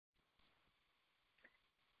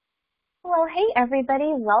Well, hey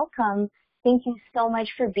everybody, welcome. Thank you so much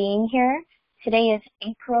for being here. Today is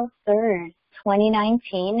April 3rd,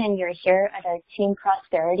 2019, and you're here at our Team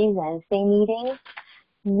Prosperity Wednesday meeting.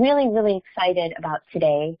 Really excited about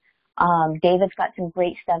today. David's got some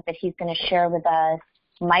great stuff that he's going to share with us.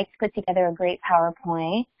 Mike's put together a great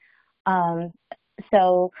PowerPoint. I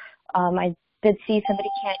did see somebody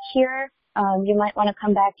can't hear. You might want to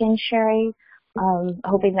come back in, Sherry.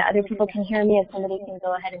 Hoping that other people can hear me. If somebody can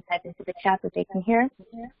go ahead and type into the chat that they can hear,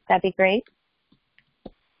 that'd be great.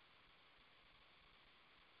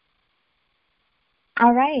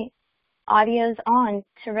 All right, audio's on.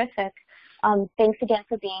 Terrific. Thanks again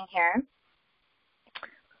for being here.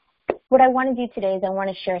 What I want to do today is I want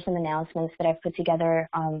to share some announcements that I've put together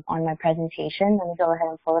on my presentation. Let me go ahead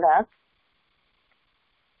and pull it up.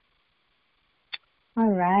 All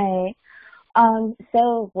right.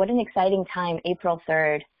 So what an exciting time, April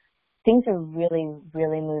 3rd. Things are really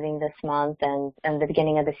moving this month and the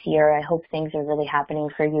beginning of this year. I hope things are really happening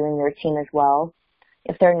for you and your team as well.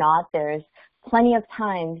 If they're not, there's plenty of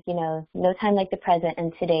time, no time like the present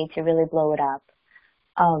and today to really blow it up.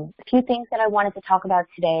 A few things that I wanted to talk about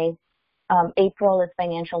today. April is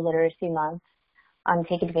Financial Literacy Month.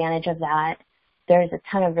 Take advantage of that. There's a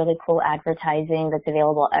ton of really cool advertising that's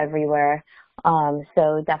available everywhere.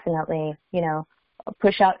 So definitely,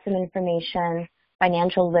 push out some information.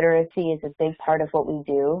 Financial literacy is a big part of what we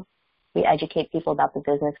do. We educate people about the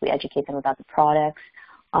business. We educate them about the products.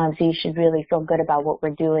 So you should really feel good about what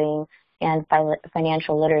we're doing. And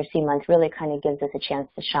Financial Literacy Month really kind of gives us a chance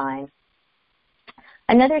to shine.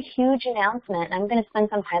 Another huge announcement, I'm going to spend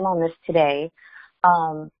some time on this today.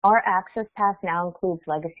 Our Access Pass now includes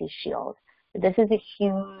Legacy Shield. This is a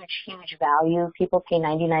huge value. People pay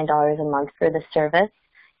 $99 a month for the service,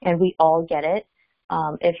 and we all get it.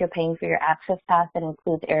 If you're paying for your Access Pass that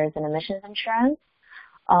includes errors and omissions insurance,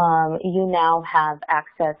 you now have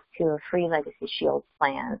access to a free Legacy Shield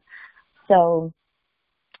plan. So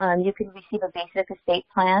you can receive a basic estate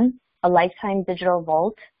plan, a lifetime digital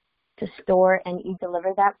vault to store and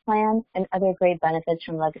e-deliver that plan, and other great benefits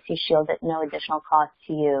from Legacy Shield at no additional cost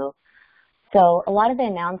to you. So a lot of the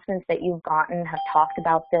announcements that you've gotten have talked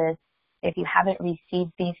about this. If you haven't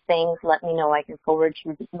received these things, let me know. I can forward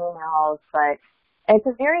you the emails. But it's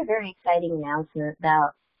a very exciting announcement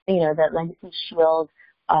that, that Legacy Shield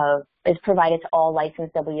is provided to all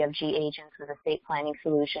licensed WFG agents with estate planning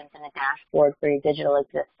solutions and a dashboard for your digital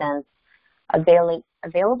existence.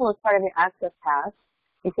 Available as part of your Access Pass.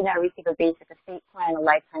 You can now receive a basic estate plan, a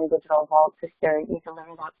lifetime digital vault to store and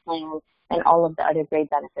deliver that plan, and all of the other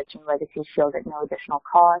great benefits from Legacy Shield at no additional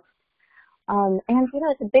cost. And,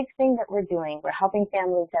 it's a big thing that we're doing. We're helping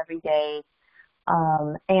families every day,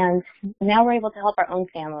 and now we're able to help our own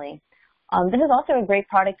family. This is also a great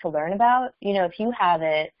product to learn about. If you have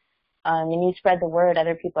it and you spread the word,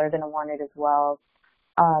 other people are going to want it as well.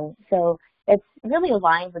 So it's really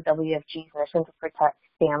aligned with WFG's mission to protect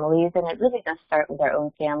families, and it really does start with our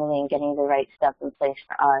own family and getting the right stuff in place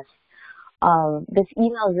for us. This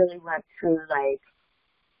email really went through,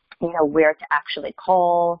 where to actually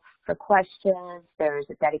call for questions. There's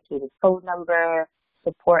a dedicated phone number.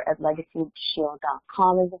 Support at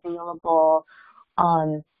legacyshield.com is available.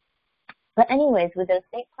 But anyways, with the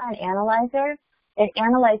Estate Plan Analyzer, it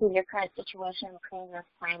analyzes your current situation and previous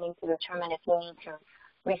planning to determine if you need to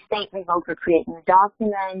restate, revoke, or create new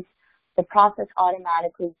documents. The process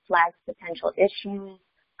automatically flags potential issues,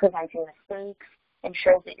 preventing mistakes,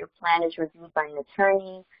 ensures that your plan is reviewed by an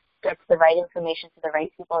attorney, gets the right information to the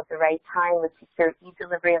right people at the right time with secure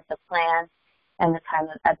e-delivery of the plan and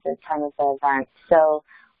at the time of the event. So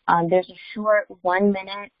there's a short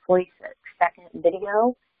 1-minute, 46-second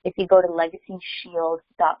video. If you go to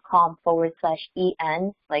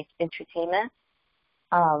legacyshield.com/EN, like entertainment,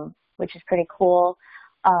 which is pretty cool.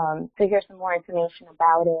 So here's some more information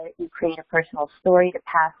about it. You create a personal story to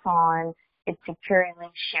pass on. It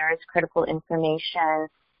securely shares critical information.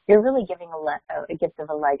 You're really giving a gift of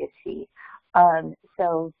a legacy.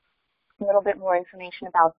 So a little bit more information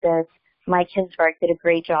about this. Mike Hinsberg did a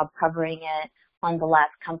great job covering it on the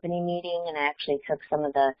last company meeting, and I actually took some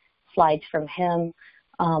of the slides from him.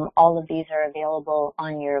 All of these are available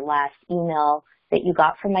on your last email that you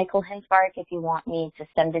got from Michael Hinsberg. If you want me to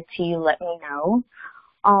send it to you, let me know.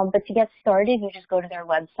 But to get started, you just go to their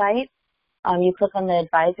website. You click on the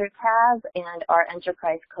Advisor tab, and our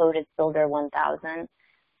enterprise code is Builder1000.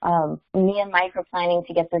 Me and Mike are planning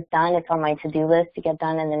to get this done. It's on my to-do list to get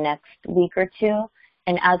done in the next week or two.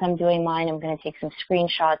 And as I'm doing mine, I'm going to take some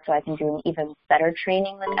screenshots so I can do an even better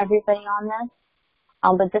training with everybody on this.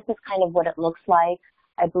 But this is kind of what it looks like.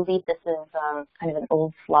 I believe this is kind of an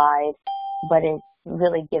old slide, but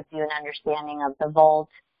really gives you an understanding of the vault,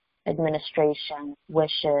 administration,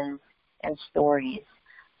 wishes, and stories.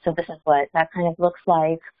 So this is what that kind of looks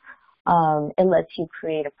like. It lets you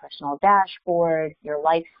create a personal dashboard, your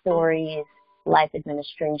life stories, life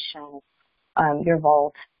administration, your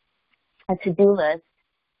vault, a to-do list.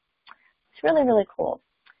 It's really, really cool.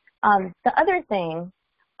 The other thing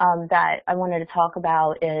that I wanted to talk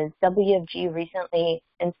about is WFG recently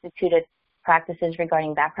instituted practices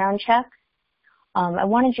regarding background checks. I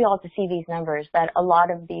wanted you all to see these numbers, that a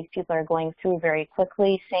lot of these people are going through very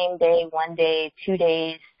quickly, same day, 1 day, 2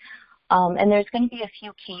 days. And there's going to be a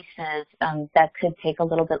few cases that could take a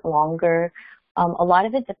little bit longer. A lot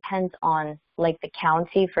of it depends on, like, the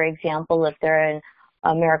county. For example, if they're in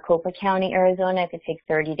Maricopa County, Arizona, it could take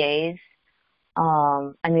 30 days.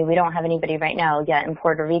 I mean, we don't have anybody right now yet in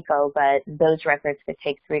Puerto Rico, but those records could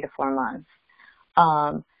take 3 to 4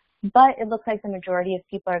 months. But it looks like the majority of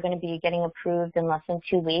people are going to be getting approved in less than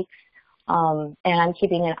 2 weeks, and I'm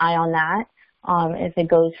keeping an eye on that. If it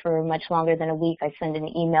goes for much longer than a week, I send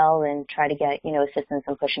an email and try to get, assistance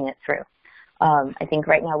in pushing it through. I think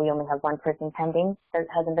right now we only have one person pending that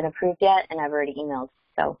hasn't been approved yet, and I've already emailed.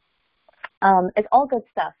 So it's all good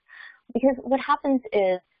stuff, because what happens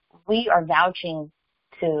is we are vouching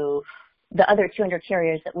to the other 200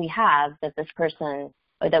 carriers that we have that this person,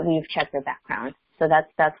 or that we've checked their background. So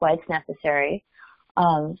that's why it's necessary.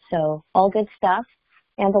 So all good stuff.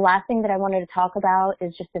 And the last thing that I wanted to talk about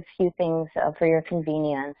is just a few things for your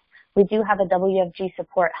convenience. We do have a WFG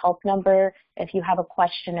support help number if you have a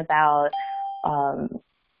question about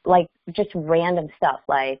like just random stuff,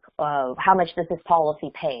 like how much does this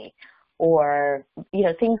policy pay, or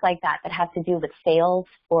things like that that have to do with sales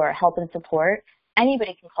or help and support.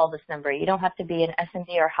 Anybody can call this number. You don't have to be an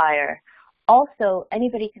SMD or higher. Also,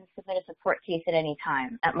 anybody can submit a support case at any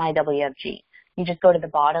time at MyWFG. You just go to the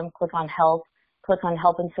bottom, click on help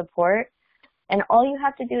and support, and all you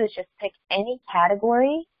have to do is just pick any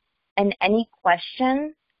category and any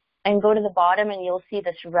question and go to the bottom, and you'll see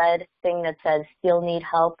this red thing that says still need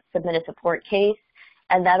help, submit a support case,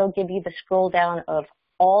 and that'll give you the scroll down of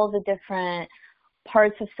all the different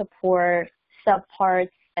parts of support, subparts,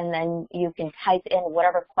 and then you can type in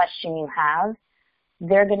whatever question you have.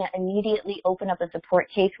 They're going to immediately open up a support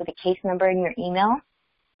case with a case number in your email,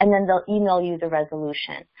 and then they'll email you the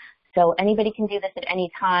resolution. So anybody can do this at any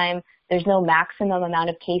time. There's no maximum amount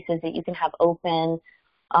of cases that you can have open.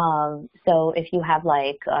 So if you have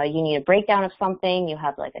you need a breakdown of something, you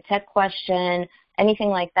have like a tech question, anything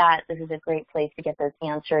like that, this is a great place to get those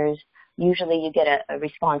answers. Usually you get a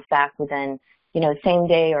response back within, same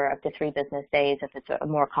day or up to 3 business days if it's a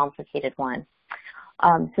more complicated one.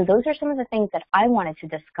 So those are some of the things that I wanted to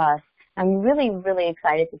discuss. I'm really, really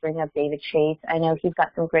excited to bring up David Chase. I know he's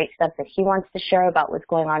got some great stuff that he wants to share about what's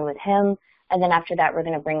going on with him. And then after that, we're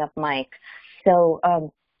going to bring up Mike. So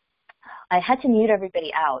I had to mute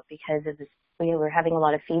everybody out because of this, we were having a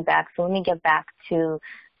lot of feedback. So let me get back to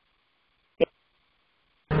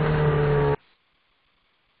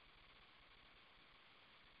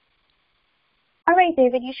All right,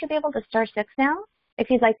 David, you should be able to star 6 now. If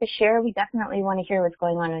you'd like to share, we definitely want to hear what's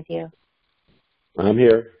going on with you. I'm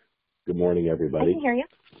here. Good morning, everybody. I can hear you.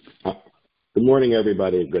 Good morning,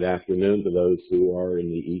 everybody. Good afternoon to those who are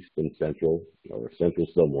in the East and Central, or Central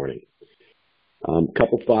still morning.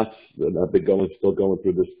 Couple thoughts that I've been still going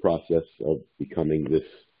through this process of becoming this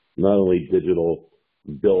not only digital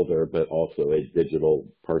builder, but also a digital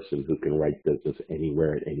person who can write business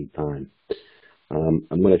anywhere at any time.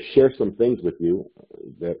 I'm going to share some things with you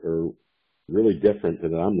that are really different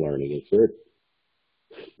than I'm learning. It's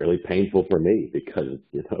really painful for me because,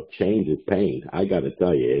 change is pain. I got to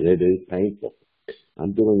tell you, and it is painful.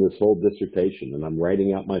 I'm doing this whole dissertation, and I'm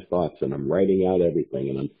writing out my thoughts, and I'm writing out everything,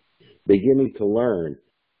 and I'm beginning to learn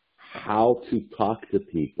how to talk to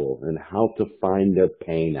people and how to find their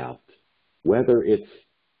pain out, whether it's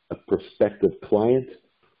a prospective client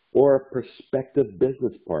or a prospective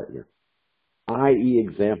business partner. I.e.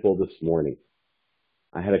 example this morning,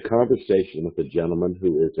 I had a conversation with a gentleman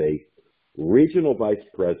who is a regional vice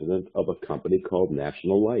president of a company called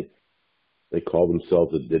National Life. They call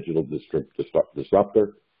themselves a digital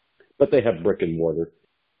disruptor, but they have brick and mortar.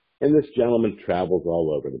 And this gentleman travels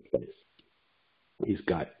all over the place. He's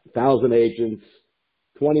got 1,000 agents,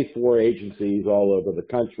 24 agencies all over the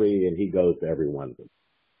country, and he goes to every one of them.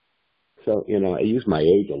 So, I use my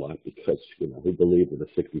age a lot because, who believes that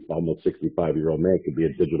a almost 65-year-old man could be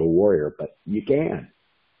a digital warrior, but you can.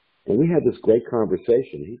 And we had this great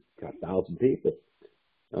conversation. He's got 1,000 people.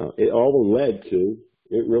 It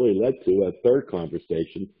really led to a third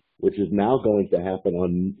conversation, which is now going to happen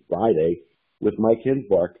on Friday with Mike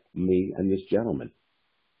Hinsbark, me, and this gentleman.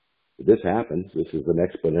 This happens. This is an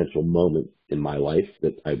exponential moment in my life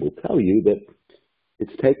that I will tell you that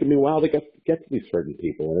it's taken me a while to get to these certain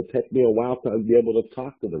people, and it took me a while to be able to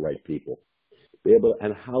talk to the right people,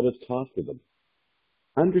 and how to talk to them.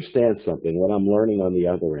 Understand something, what I'm learning on the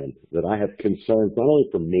other end, that I have concerns not only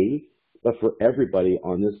for me, but for everybody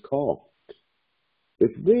on this call.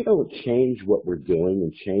 If we don't change what we're doing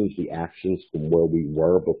and change the actions from where we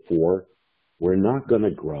were before, we're not going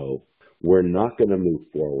to grow, we're not going to move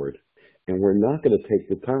forward, and we're not going to take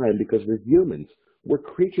the time, because we're humans. We're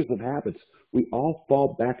creatures of habits. We all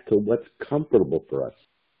fall back to what's comfortable for us.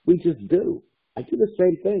 We just do. I do the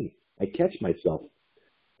same thing. I catch myself.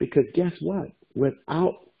 Because guess what?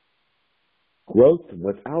 Without growth,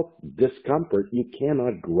 without discomfort, you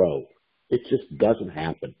cannot grow. It just doesn't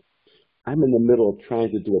happen. I'm in the middle of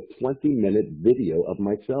trying to do a 20-minute video of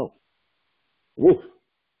myself. Whoa,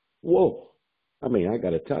 whoa. I mean, I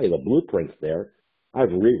got to tell you, the blueprint's there.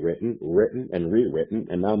 I've rewritten, written, and rewritten,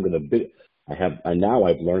 and now I'm going to now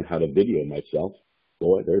I've learned how to video myself.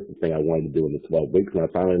 Boy, there's the thing I wanted to do in the 12 weeks, and I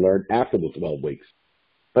finally learned after the 12 weeks.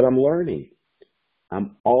 But I'm learning.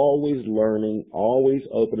 I'm always learning, always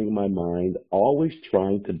opening my mind, always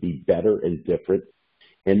trying to be better and different,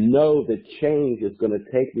 and know that change is going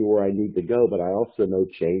to take me where I need to go, but I also know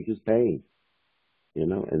change is pain.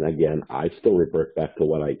 And again, I still revert back to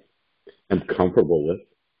what I am comfortable with.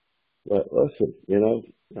 But listen,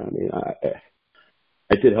 I mean,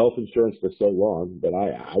 I did health insurance for so long, but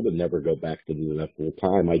I would never go back to doing that full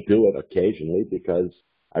time. I do it occasionally because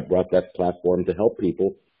I brought that platform to help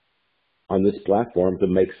people on this platform to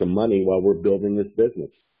make some money while we're building this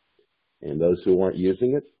business. And those who aren't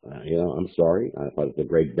using it, I'm sorry. I thought it's a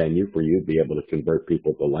great venue for you to be able to convert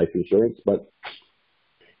people to life insurance. But,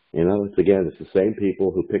 it's the same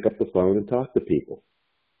people who pick up the phone and talk to people.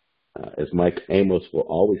 As Mike Amos will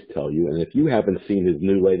always tell you, and if you haven't seen his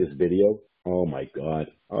latest video, oh my God,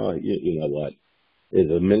 you know what?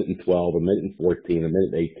 It's a minute and 12, a minute and 14, a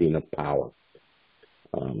minute and 18 of power.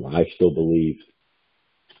 I still believe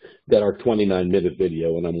that our 29-minute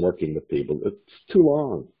video, and I'm working with people, it's too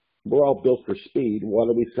long. We're all built for speed. What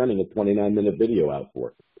are we sending a 29-minute video out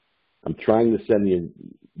for? I'm trying to send you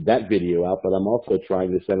that video out, but I'm also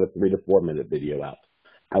trying to send a 3 to 4 minute video out.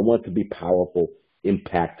 I want to be powerful,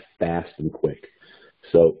 impact, fast, and quick.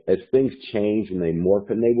 So as things change and they morph,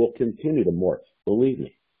 and they will continue to morph, believe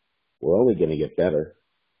me, we're only going to get better.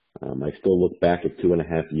 I still look back at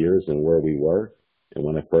 2.5 years and where we were, and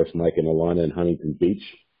when I first Mike and Alana in Huntington Beach,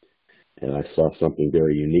 and I saw something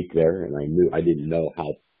very unique there, and I didn't know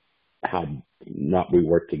how not we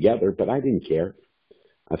worked together, but I didn't care.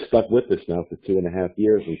 I've stuck with this now for 2.5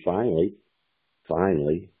 years, and finally,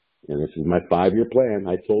 and this is my 5-year plan.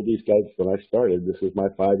 I told these guys when I started, this is my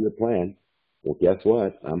 5-year plan. Well, guess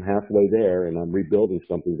what? I'm halfway there, and I'm rebuilding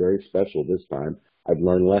something very special this time. I've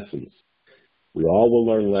learned lessons. We all will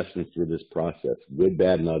learn lessons through this process, good,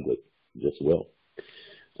 bad, and ugly. Just will.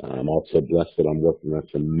 I'm also blessed that I'm working on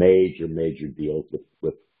some major deals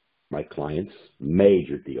with my clients,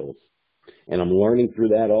 major deals. And I'm learning through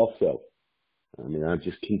that also. I mean, I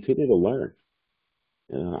just continue to learn.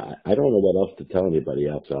 I don't know what else to tell anybody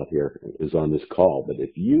else out here who's on this call, but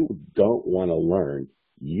if you don't want to learn,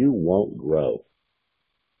 you won't grow.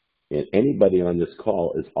 And anybody on this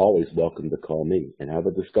call is always welcome to call me and have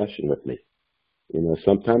a discussion with me.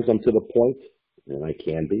 Sometimes I'm to the point, and I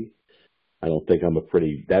can be. I don't think I'm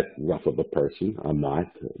that rough of a person. I'm not,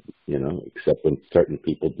 except when certain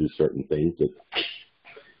people do certain things that,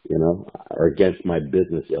 are against my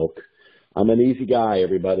business ilk. I'm an easy guy,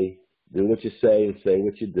 everybody. Do what you say and say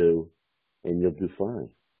what you do, and you'll do fine.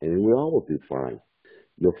 And we all will do fine.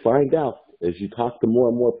 You'll find out as you talk to more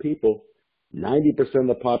and more people, 90% of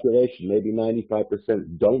the population, maybe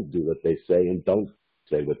 95%, don't do what they say and don't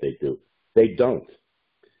say what they do. They don't.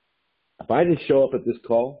 If I didn't show up at this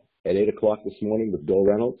call at 8 o'clock this morning with Bill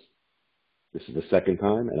Reynolds, this is the second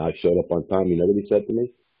time, and I showed up on time, you know what he said to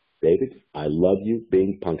me? David, I love you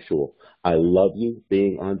being punctual. I love you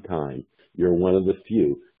being on time. You're one of the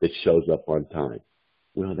few that shows up on time.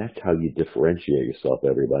 Well, that's how you differentiate yourself,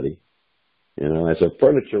 everybody. As a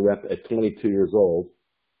furniture rep at 22 years old,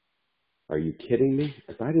 are you kidding me?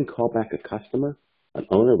 If I didn't call back a customer, an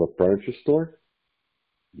owner of a furniture store,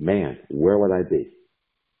 man, where would I be?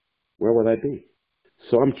 Where would I be?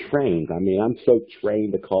 So I'm trained. I mean, I'm so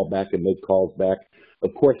trained to call back and make calls back.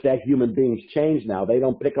 Of course, that human beings change now. They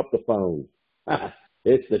don't pick up the phone.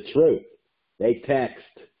 It's the truth. They text.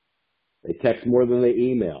 They text more than they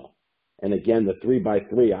email. And again, the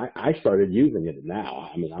 3x3, I started using it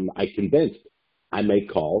now. I mean, I convinced. I make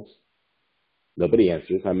calls. Nobody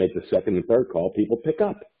answers. I make the second and third call. People pick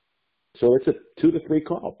up. So it's a 2 to 3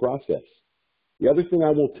 call process. The other thing I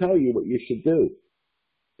will tell you what you should do,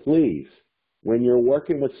 please, when you're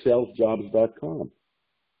working with salesjobs.com,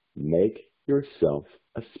 make yourself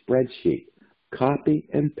a spreadsheet. Copy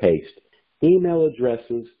and paste email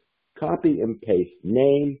addresses, copy and paste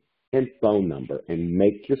name and phone number, and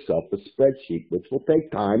make yourself a spreadsheet, which will take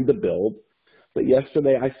time to build. But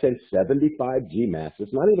yesterday I sent 75 GMAS.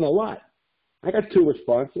 It's not even a lot. I got 2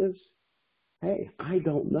 responses. Hey, I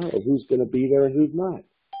don't know who's going to be there and who's not.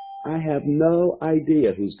 I have no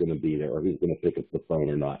idea who's going to be there or who's going to pick up the phone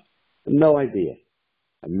or not. No idea.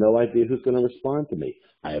 I have no idea who's going to respond to me.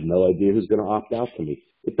 I have no idea who's going to opt out to me.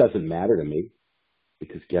 It doesn't matter to me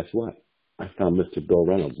because guess what? I found Mr. Bill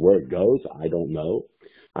Reynolds. Where it goes, I don't know.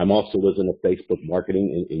 I'm also was in a Facebook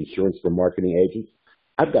marketing and insurance for marketing agents.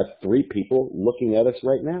 I've got 3 people looking at us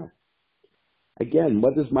right now. Again,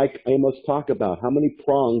 what does Mike Amos talk about? How many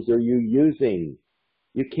prongs are you using?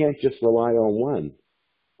 You can't just rely on one.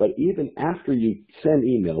 But even after you send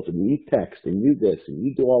emails and you text and you this and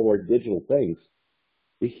you do all our digital things,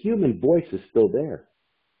 the human voice is still there.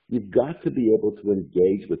 You've got to be able to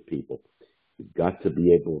engage with people. You've got to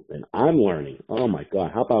be able, and I'm learning, oh my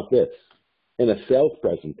God, how about this? In a sales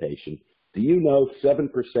presentation, do you know 7%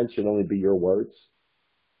 should only be your words?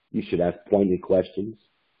 You should ask pointed questions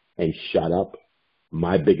and shut up.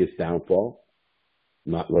 My biggest downfall,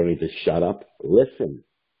 not learning to shut up. Listen.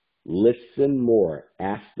 Listen more.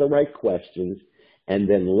 Ask the right questions and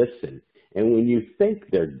then listen. And when you think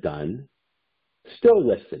they're done, still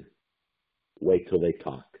listen. Wait till they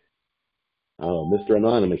talk. Oh, Mr.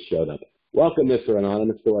 Anonymous showed up. Welcome, Mr.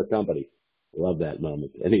 Anonymous, to our company. Love that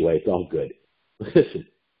moment. Anyway, it's all good. Listen,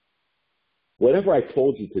 whatever I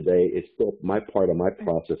told you today is still my part of my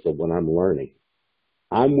process of when I'm learning.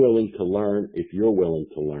 I'm willing to learn if you're willing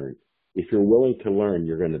to learn. If you're willing to learn,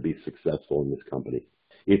 you're going to be successful in this company.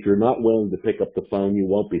 If you're not willing to pick up the phone, you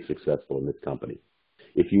won't be successful in this company.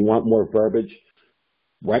 If you want more verbiage,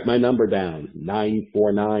 write my number down,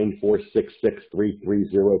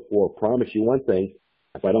 949-466-3304. Promise you one thing,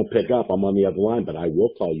 if I don't pick up, I'm on the other line, but I will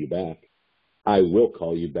call you back. I will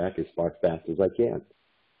call you back as fast as I can.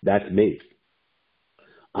 That's me.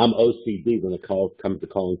 I'm OCD when it comes to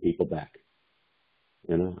calling people back.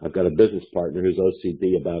 You know, I've got a business partner who's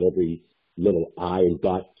OCD about every little I and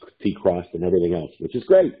dot T crossed and everything else, which is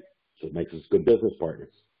great. So it makes us good business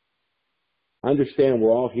partners. I understand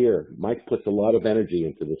we're all here. Mike puts a lot of energy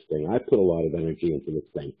into this thing. I put a lot of energy into this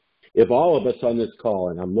thing. If all of us on this call,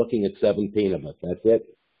 and I'm looking at 17 of us, that's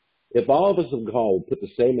it. If all of us on the call would put the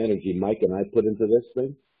same energy Mike and I put into this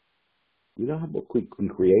thing, you know how much we can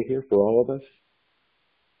create here for all of us?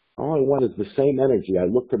 All I want is the same energy. I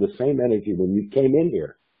look for the same energy when you came in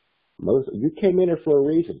here. You came in here for a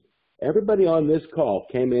reason. Everybody on this call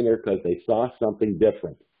came in here because they saw something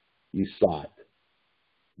different. You saw it.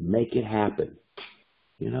 Make it happen.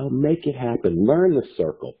 You know, make it happen. Learn the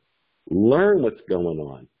circle. Learn what's going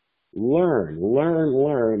on. Learn,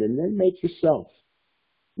 and then make yourself.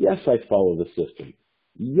 Yes, I follow the system.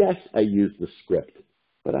 Yes, I use the script.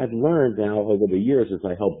 But I've learned now over the years as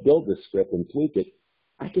I help build this script and tweak it,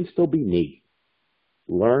 I can still be me.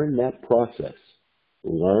 Learn that process.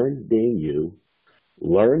 Learn being you.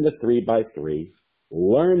 Learn the 3x3.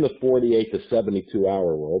 Learn the 48 to 72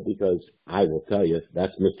 hour rule, because I will tell you,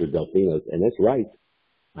 that's Mr. Delfino's, and it's right.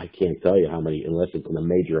 I can't tell you how many, unless it's in a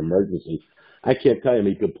major emergency. I can't tell you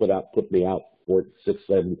he could put me out for 6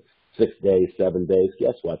 days, 7 days.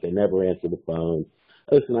 Guess what? They never answer the phone.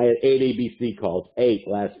 Listen, I had 8 ABC calls, 8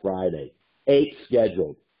 last Friday, 8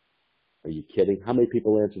 scheduled. Are you kidding? How many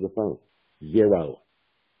people answer the phone? 0.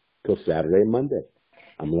 Till Saturday and Monday.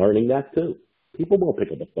 I'm learning that too. People won't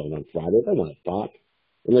pick up the phone on Friday. They want to talk.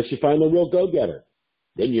 Unless you find the real go-getter.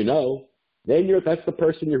 Then you know. That's the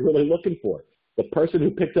person you're really looking for. The person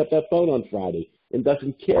who picked up that phone on Friday and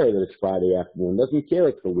doesn't care that it's Friday afternoon, doesn't care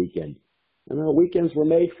it's the weekend. You know, weekends were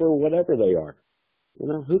made for whatever they are. You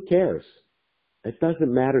know, who cares? It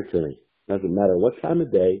doesn't matter to me. It doesn't matter what time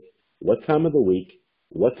of day, what time of the week,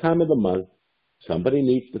 what time of the month. Somebody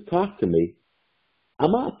needs to talk to me.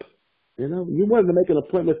 I'm up. You know, you wanted to make an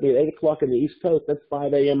appointment with me at 8 o'clock on the East Coast. That's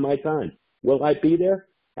 5 a.m. my time. Will I be there?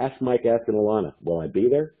 Ask Mike, ask Alana. Will I be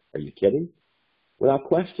there? Are you kidding? Without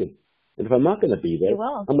question. And if I'm not going to be there,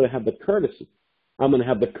 I'm going to have the courtesy. I'm going to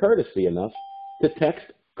have the courtesy enough to text,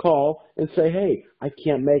 call, and say, hey, I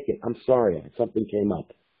can't make it. I'm sorry. Something came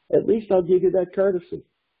up. At least I'll give you that courtesy.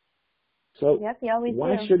 So yep, you always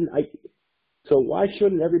why do. why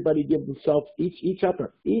shouldn't everybody give themselves, each of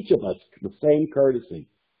us, the same courtesy?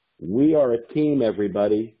 We are a team,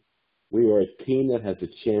 everybody. We are a team that has a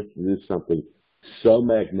chance to do something so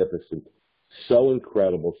magnificent, so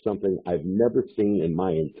incredible, something I've never seen in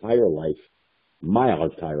my entire life,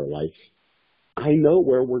 I know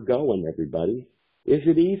where we're going, everybody. Is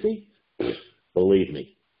it easy? Believe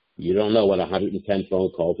me, you don't know what 110 phone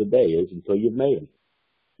calls a day is until you've made them.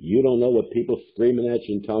 You don't know what people screaming at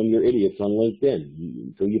you and telling you're idiots on LinkedIn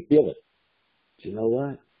until you feel it. But you know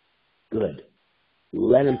what? Good.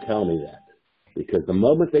 Let them tell me that. Because the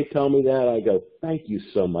moment they tell me that, I go, thank you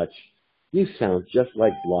so much. You sound just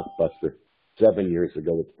like Blockbuster 7 years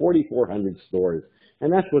ago with 4,400 stores.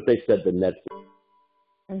 And that's what they said to Netflix.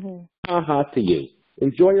 Ha to you.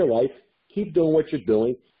 Enjoy your life. Keep doing what you're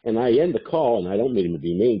doing. And I end the call, and I don't mean to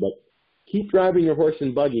be mean, but keep driving your horse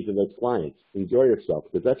and buggy to those clients. Enjoy yourself,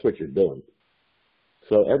 because that's what you're doing.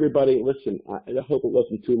 So everybody, listen, I hope it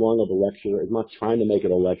wasn't too long of a lecture. I'm not trying to make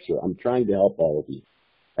it a lecture. I'm trying to help all of you.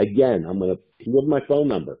 Again, I'm going to give my phone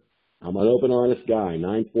number. I'm an open, honest guy,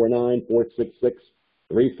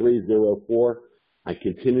 949-466-3304. I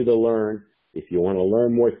continue to learn. If you want to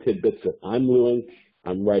learn more tidbits that I'm doing,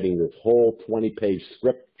 I'm writing this whole 20-page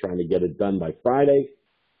script, trying to get it done by Friday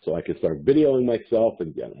so I can start videoing myself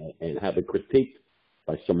and have it critiqued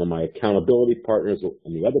by some of my accountability partners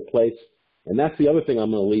in the other place. And that's the other thing I'm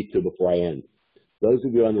going to lead to before I end. Those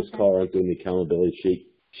of you on this call aren't doing the accountability sheet,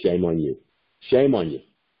 shame on you. Shame on you.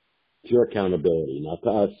 It's your accountability, not to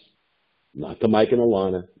us, not to Mike and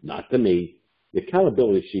Alana, not to me. The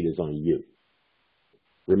accountability sheet is on you.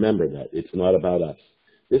 Remember that. It's not about us.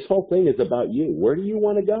 This whole thing is about you. Where do you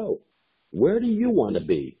want to go? Where do you want to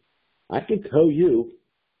be? I can tell you,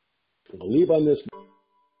 believe on this,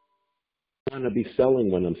 I want to be selling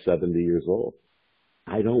when I'm 70 years old.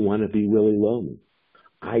 I don't want to be Willie Loman.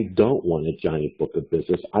 I don't want a giant book of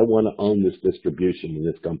business. I want to own this distribution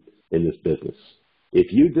in this business.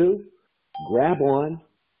 If you do, grab on,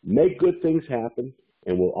 make good things happen,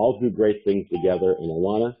 and we'll all do great things together. And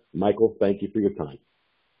Alana, Michael, thank you for your time.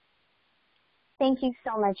 Thank you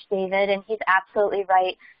so much, David. And he's absolutely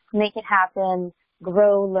right. Make it happen,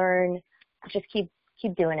 grow, learn, just keep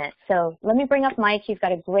doing it. So let me bring up Mike. He's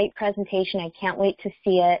got a great presentation. I can't wait to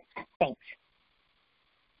see it. Thanks.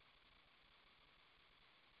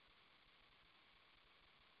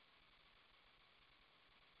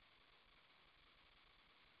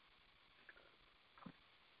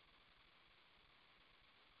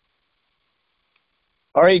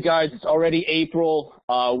 All right, guys, it's already April.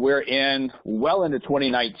 We're well into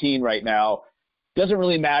 2019 right now. Doesn't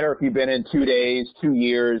really matter if you've been in 2 days, 2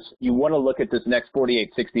 years. You want to look at this next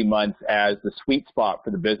 48, 60 months as the sweet spot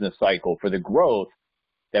for the business cycle, for the growth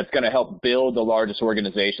that's going to help build the largest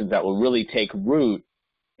organizations that will really take root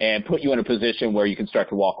and put you in a position where you can start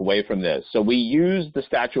to walk away from this. So we use the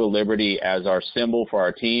Statue of Liberty as our symbol for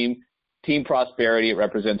our team. Team prosperity, it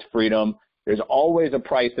represents freedom. There's always a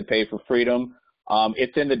price to pay for freedom.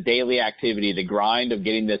 It's in the daily activity, the grind of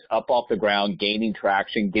getting this up off the ground, gaining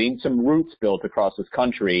traction, getting some roots built across this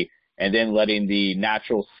country, and then letting the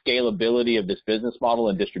natural scalability of this business model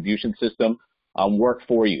and distribution system work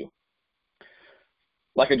for you.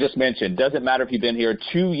 Like I just mentioned, doesn't matter if you've been here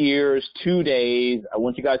 2 years, 2 days. I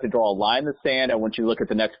want you guys to draw a line in the sand. I want you to look at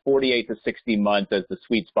the next 48 to 60 months as the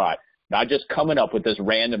sweet spot, not just coming up with this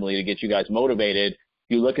randomly to get you guys motivated. If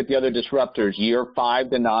you look at the other disruptors, year 5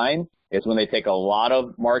 to 9, is when they take a lot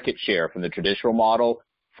of market share from the traditional model,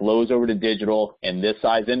 flows over to digital, and this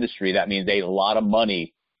size industry, that means a lot of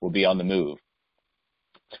money will be on the move.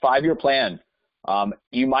 It's a 5-year plan.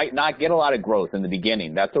 You might not get a lot of growth in the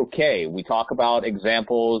beginning. That's okay. We talk about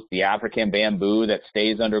examples, the African bamboo that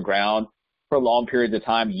stays underground for long periods of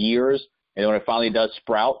time, years, and when it finally does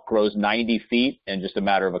sprout, grows 90 feet in just a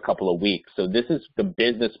matter of a couple of weeks. So this is the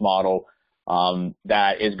business model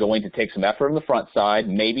that is going to take some effort on the front side,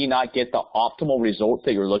 maybe not get the optimal results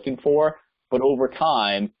that you're looking for, but over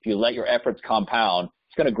time, if you let your efforts compound,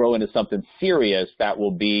 it's going to grow into something serious that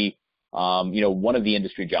will be, one of the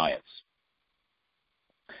industry giants.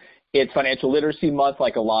 It's Financial Literacy Month,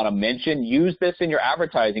 like Alana mentioned. Use this in your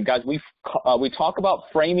advertising. Guys, we talk about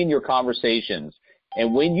framing your conversations.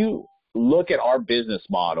 And when you look at our business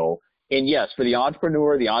model, and yes, for the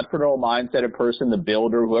entrepreneur, the entrepreneurial mindset person, the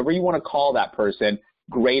builder, whoever you want to call that person,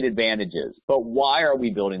 great advantages. But why are we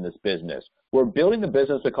building this business? We're building the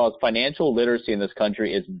business because financial literacy in this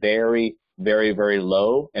country is very, very, very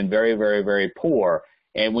low and very, very, very poor.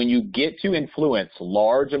 And when you get to influence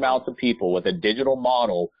large amounts of people with a digital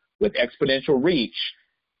model with exponential reach,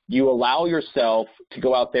 you allow yourself to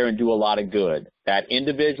go out there and do a lot of good. That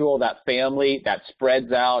individual, that family, that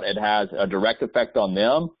spreads out. It has a direct effect on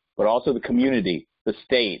them, but also the community, the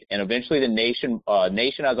state, and eventually the nation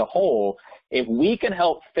as a whole. If we can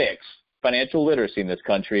help fix financial literacy in this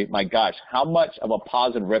country, my gosh, how much of a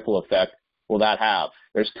positive ripple effect will that have?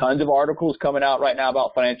 There's tons of articles coming out right now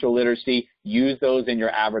about financial literacy. Use those in your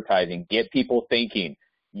advertising. Get people thinking.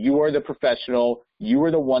 You are the professional. You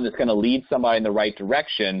are the one that's going to lead somebody in the right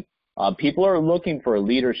direction. People are looking for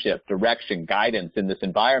leadership, direction, guidance in this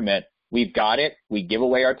environment. We've got it. We give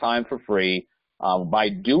away our time for free. By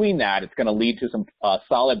doing that, it's going to lead to some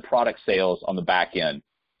solid product sales on the back end.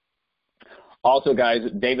 Also, guys,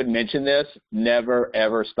 David mentioned this, never,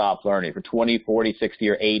 ever stop learning. For 20, 40, 60,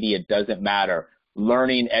 or 80, it doesn't matter.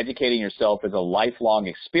 Learning, educating yourself is a lifelong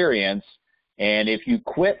experience, and if you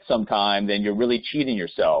quit sometime, then you're really cheating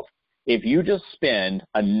yourself. If you just spend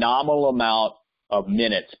a nominal amount of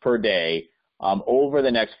minutes per day over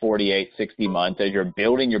the next 48, 60 months as you're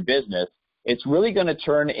building your business, it's really going to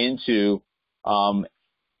turn into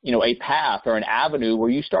a path or an avenue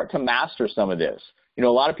where you start to master some of this. A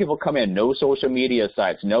lot of people come in, no social media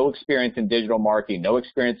sites, no experience in digital marketing, no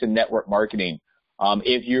experience in network marketing.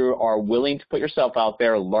 If you are willing to put yourself out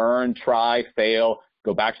there, learn, try, fail,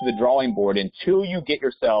 go back to the drawing board until you get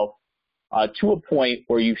yourself to a point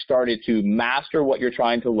where you've started to master what you're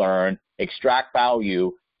trying to learn, extract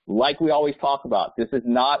value. Like we always talk about, this is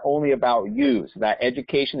not only about you. So that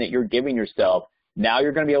education that you're giving yourself, now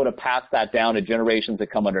you're going to be able to pass that down to generations that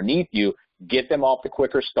come underneath you, get them off the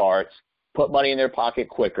quicker starts, put money in their pocket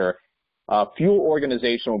quicker, fuel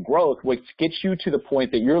organizational growth, which gets you to the point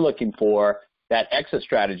that you're looking for, that exit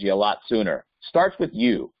strategy, a lot sooner. Starts with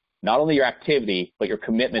you, not only your activity, but your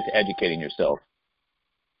commitment to educating yourself.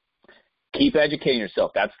 Keep educating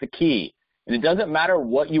yourself. That's the key. And it doesn't matter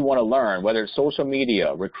what you want to learn, whether it's social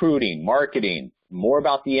media, recruiting, marketing, more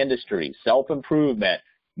about the industry, self-improvement,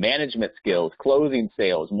 management skills, closing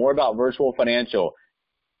sales, more about virtual financial.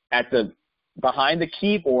 Behind the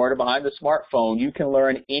keyboard or behind the smartphone, you can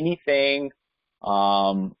learn anything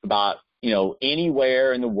about,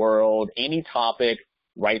 anywhere in the world, any topic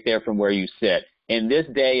right there from where you sit. In this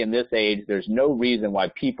day, in this age, there's no reason why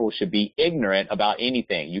people should be ignorant about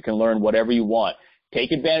anything. You can learn whatever you want.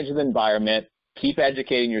 Take advantage of the environment, keep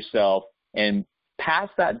educating yourself, and pass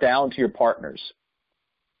that down to your partners.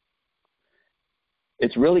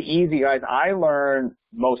 It's really easy, guys. I learn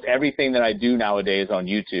most everything that I do nowadays on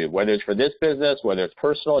YouTube, whether it's for this business, whether it's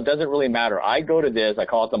personal, it doesn't really matter. I go to this, I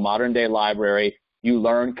call it the modern day library. You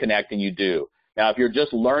learn, connect, and you do. Now, if you're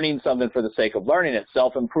just learning something for the sake of learning, it's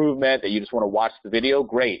self-improvement, that you just want to watch the video,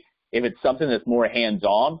 great. If it's something that's more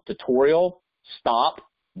hands-on, tutorial, stop,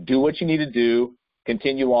 do what you need to do,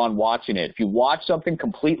 continue on watching it. If you watch something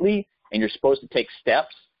completely and you're supposed to take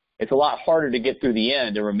steps, it's a lot harder to get through the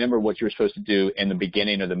end and remember what you're supposed to do in the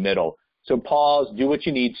beginning or the middle. So pause, do what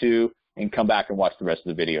you need to, and come back and watch the rest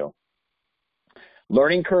of the video.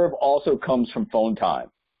 Learning curve also comes from phone time.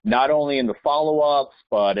 Not only in the follow-ups,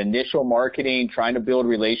 but initial marketing, trying to build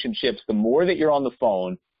relationships. The more that you're on the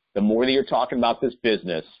phone, the more that you're talking about this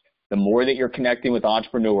business, the more that you're connecting with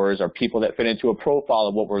entrepreneurs or people that fit into a profile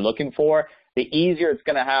of what we're looking for, the easier it's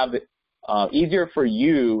going to have, easier for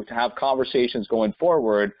you to have conversations going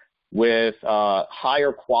forward with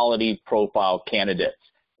higher quality profile candidates.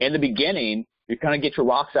 In the beginning, you're going to get your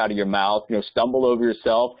rocks out of your mouth, stumble over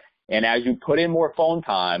yourself, and as you put in more phone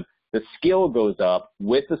time, the skill goes up.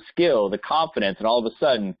 With the skill, the confidence, and all of a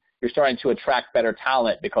sudden, you're starting to attract better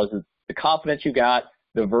talent because of the confidence you got,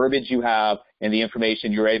 the verbiage you have, and the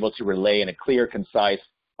information you're able to relay in a clear, concise,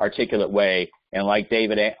 articulate way. And like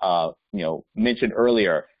David mentioned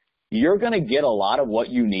earlier, you're going to get a lot of what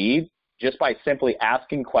you need just by simply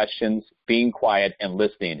asking questions, being quiet, and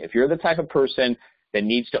listening. If you're the type of person that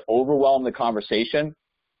needs to overwhelm the conversation,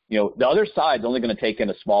 the other side's only going to take in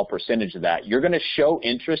a small percentage of that. You're going to show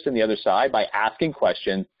interest in the other side by asking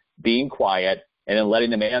questions, being quiet, and then letting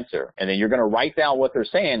them answer. And then you're going to write down what they're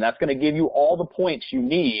saying. That's going to give you all the points you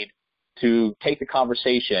need to take the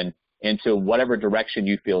conversation into whatever direction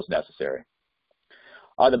you feel is necessary.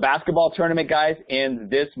 The basketball tournament, guys, ends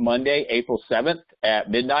this Monday, April 7th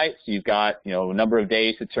at midnight. So you've got, a number of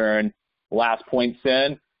days to turn last points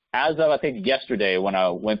in. As of, I think, yesterday when I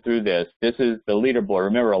went through this is the leaderboard.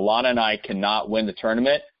 Remember, Alana and I cannot win the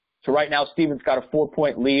tournament. So right now, Steven's got a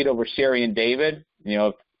 4-point lead over Sherry and David.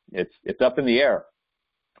 It's up in the air.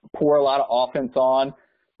 Pour a lot of offense on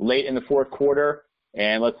late in the fourth quarter,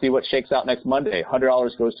 and let's see what shakes out next Monday.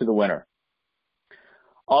 $100 goes to the winner.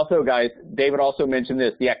 Also, guys, David also mentioned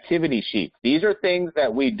this, the activity sheet. These are things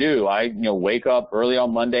that we do. I, wake up early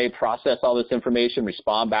on Monday, process all this information,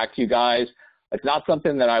 respond back to you guys. It's not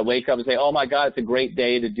something that I wake up and say, oh, my God, it's a great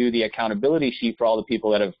day to do the accountability sheet for all the people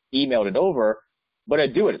that have emailed it over. But I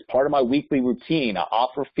do it. It's part of my weekly routine. I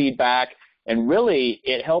offer feedback, and really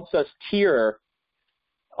it helps us tier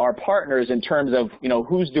our partners in terms of,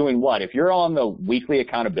 who's doing what. If you're on the weekly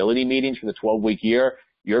accountability meetings for the 12-week year,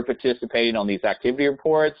 you're participating on these activity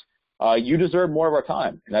reports, you deserve more of our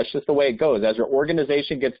time. And that's just the way it goes. As your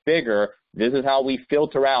organization gets bigger, this is how we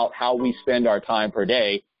filter out how we spend our time per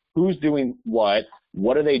day, who's doing what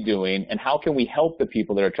are they doing, and how can we help the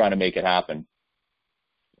people that are trying to make it happen.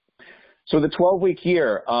 So the 12-week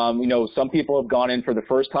year, some people have gone in for the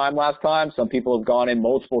first time last time. Some people have gone in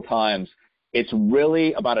multiple times. It's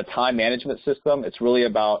really about a time management system. It's really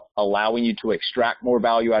about allowing you to extract more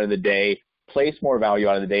value out of the day, place more value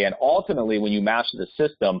out of the day, and ultimately, when you master the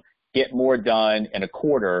system, get more done in a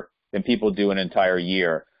quarter than people do an entire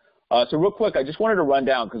year. So real quick, I just wanted to run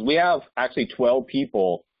down because we have actually 12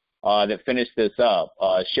 people that finished this up.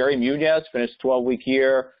 Sherry Munez finished 12-week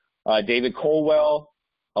year. David Colwell,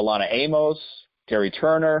 Alana Amos, Terry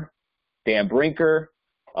Turner, Dan Brinker,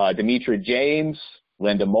 Demetra James,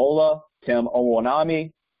 Linda Mola, Tim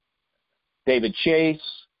Owanami, David Chase,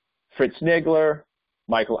 Fritz Nigler,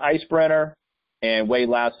 Michael Eisbrenner, and Wade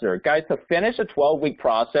Lassiter. Guys, to finish a 12-week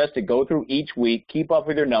process, to go through each week, keep up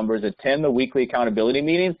with your numbers, attend the weekly accountability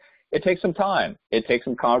meetings, it takes some time. It takes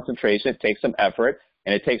some concentration. It takes some effort.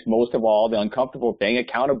 And it takes, most of all, the uncomfortable thing,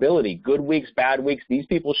 accountability. Good weeks, bad weeks. These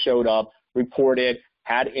people showed up, reported,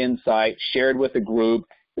 had insight, shared with the group.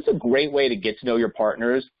 It's a great way to get to know your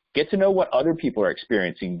partners, get to know what other people are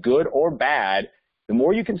experiencing, good or bad. The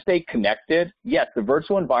more you can stay connected, yes, the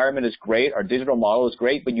virtual environment is great, our digital model is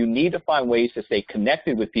great, but you need to find ways to stay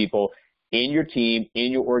connected with people in your team,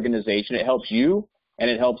 in your organization. It helps you and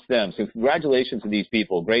it helps them. So congratulations to these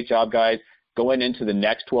people. Great job, guys. Going into the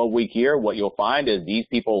next 12-week year, what you'll find is these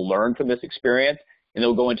people learn from this experience, and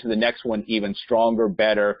they'll go into the next one even stronger,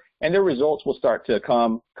 better, and their results will start to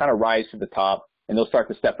kind of rise to the top, and they'll start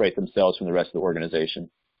to separate themselves from the rest of the organization.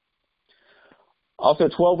 Also,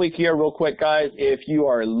 12-week year, real quick, guys, if you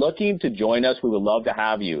are looking to join us, we would love to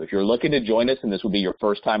have you. If you're looking to join us and this will be your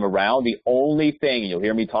first time around, the only thing, and you'll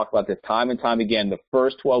hear me talk about this time and time again, the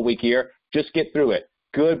first 12-week year, just get through it.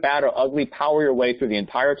 Good, bad, or ugly, power your way through the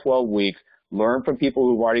entire 12 weeks. Learn from people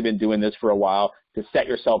who've already been doing this for a while to set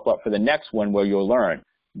yourself up for the next one where you'll learn.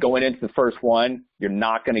 Going into the first one, you're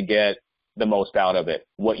not going to get the most out of it.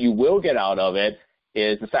 What you will get out of it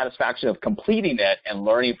is the satisfaction of completing it and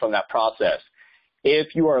learning from that process.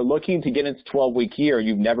 If you are looking to get into 12-week year and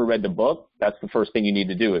you've never read the book, that's the first thing you need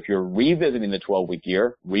to do. If you're revisiting the 12-week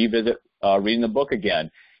year, revisit reading the book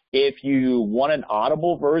again. If you want an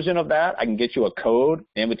Audible version of that, I can get you a code,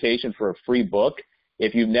 an invitation for a free book.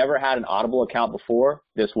 If you've never had an Audible account before,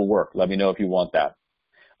 this will work. Let me know if you want that.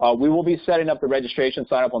 We will be setting up the registration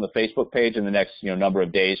sign up on the Facebook page in the next number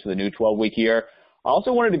of days for the new 12-week year. I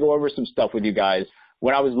also wanted to go over some stuff with you guys.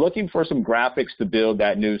 When I was looking for some graphics to build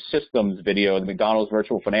that new systems video, the McDonald's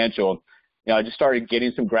Virtual Financial, I just started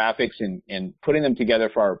getting some graphics and putting them together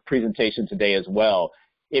for our presentation today as well.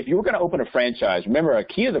 If you were going to open a franchise, remember, a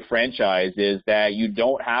key of the franchise is that you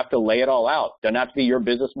don't have to lay it all out. It doesn't have to be your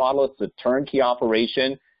business model. It's a turnkey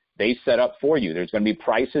operation they set up for you. There's going to be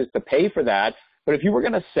prices to pay for that. But if you were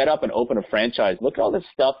going to set up and open a franchise, look at all the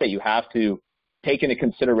stuff that you have to take into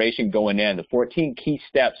consideration going in, the 14 key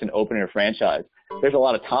steps in opening a franchise. There's a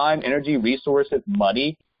lot of time, energy, resources,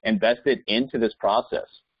 money invested into this process.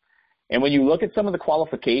 And when you look at some of the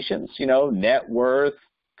qualifications, net worth,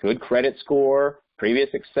 good credit score,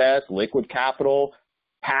 previous success, liquid capital,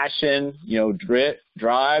 passion,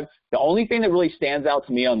 drive. The only thing that really stands out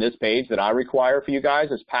to me on this page that I require for you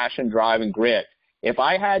guys is passion, drive, and grit. If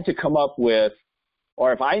I had to come up with,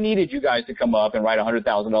 or if I needed you guys to come up and write a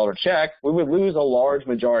 $100,000 check, we would lose a large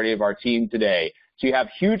majority of our team today. So you have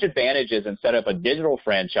huge advantages in set up a digital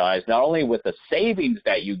franchise, not only with the savings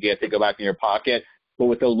that you get that go back in your pocket, but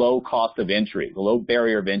with the low cost of entry, the low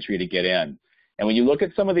barrier of entry to get in. And when you look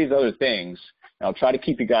at some of these other things, and I'll try to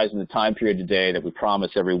keep you guys in the time period today that we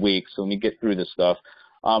promise every week, so let me get through this stuff.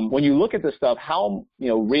 When you look at this stuff, how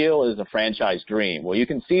real is a franchise dream? Well, you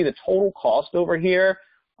can see the total cost over here.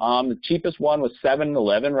 The cheapest one was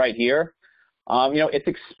 $711 right here. It's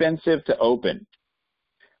expensive to open.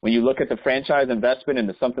 When you look at the franchise investment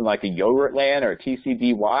into something like a Yogurtland or a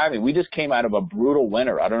TCDY, we just came out of a brutal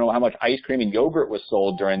winter. I don't know how much ice cream and yogurt was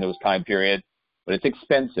sold during those time periods, but it's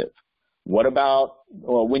expensive. What about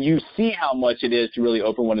when you see how much it is to really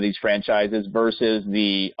open one of these franchises versus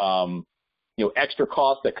the extra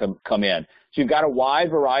costs that come in? So you've got a wide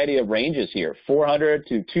variety of ranges here: 400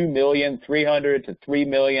 to 2 million, 300 to 3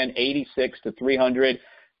 million, 86 to 300.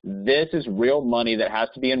 This is real money that has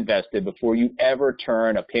to be invested before you ever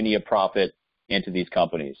turn a penny of profit into these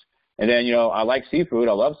companies. And then, I like seafood.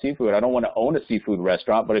 I love seafood. I don't want to own a seafood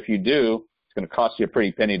restaurant, but if you do, it's going to cost you a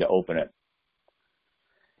pretty penny to open it.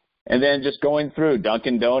 And then just going through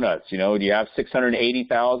Dunkin' Donuts, do you have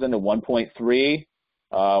 680,000 to 1.3?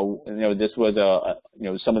 This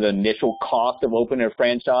was some of the initial cost of opening a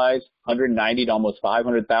franchise, 190 to almost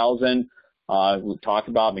 500,000. We talked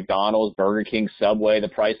about McDonald's, Burger King, Subway, the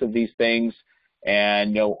price of these things.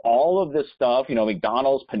 And, all of this stuff,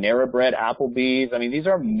 McDonald's, Panera Bread, Applebee's, these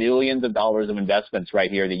are millions of dollars of investments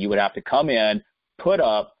right here that you would have to come in, put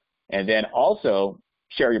up, and then also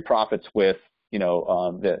share your profits with,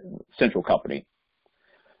 the central company.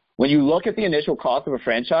 When you look at the initial cost of a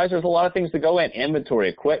franchise, there's a lot of things to go in: inventory,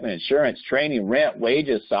 equipment, insurance, training, rent,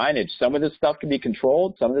 wages, signage. Some of this stuff can be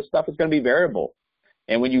controlled. Some of this stuff is going to be variable.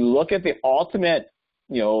 And when you look at the ultimate,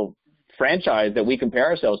 franchise that we compare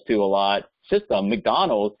ourselves to a lot, system,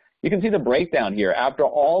 McDonald's, you can see the breakdown here. After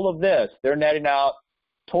all of this, they're netting out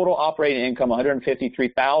total operating income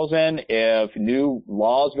 $153,000. If new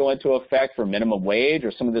laws go into effect for minimum wage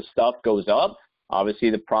or some of this stuff goes up,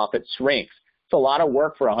 obviously the profit shrinks. It's a lot of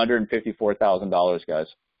work for $154,000, guys.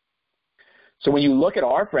 So when you look at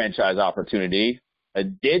our franchise opportunity, a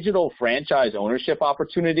digital franchise ownership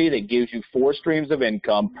opportunity that gives you 4 streams of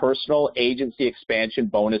income: personal, agency, expansion,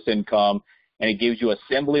 bonus income, and it gives you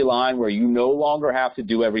assembly line where you no longer have to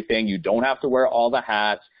do everything. You don't have to wear all the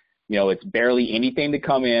hats. It's barely anything to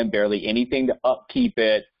come in, barely anything to upkeep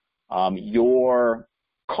it. Your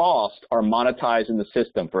costs are monetized in the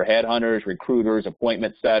system for headhunters, recruiters,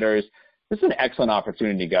 appointment setters. This is an excellent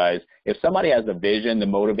opportunity, guys. If somebody has the vision, the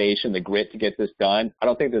motivation, the grit to get this done, I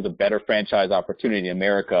don't think there's a better franchise opportunity in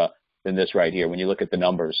America than this right here when you look at the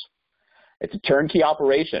numbers. It's a turnkey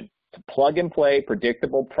operation. It's a plug-and-play,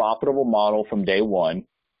 predictable, profitable model from day one.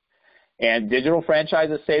 And digital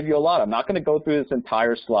franchises save you a lot. I'm not going to go through this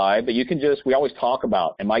entire slide, but we always talk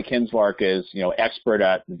about, and Mike Hinsmark is, expert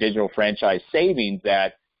at the digital franchise savings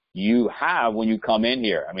that you have when you come in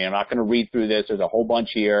here. I'm not going to read through this. There's a whole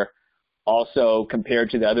bunch here. Also,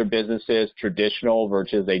 compared to the other businesses, traditional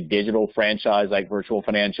versus a digital franchise like Virtual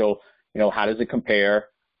Financial, how does it compare?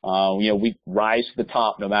 We rise to the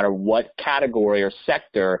top no matter what category or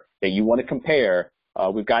sector that you want to compare.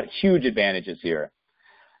 We've got huge advantages here.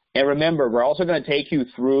 And remember, we're also going to take you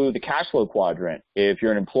through the cash flow quadrant. If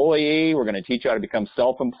you're an employee, we're going to teach you how to become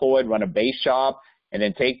self-employed, run a base shop, and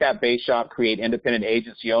then take that base shop, create independent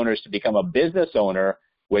agency owners to become a business owner,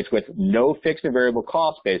 which with no fixed and variable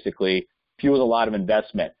costs, basically, fuels a lot of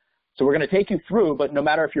investment. So we're going to take you through, but no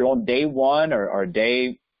matter if you're on day 1 or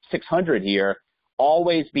day 600 here,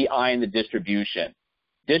 always be eyeing the distribution.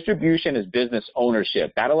 Distribution is business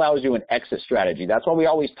ownership. That allows you an exit strategy. That's why we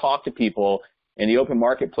always talk to people in the open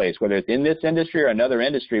marketplace, whether it's in this industry or another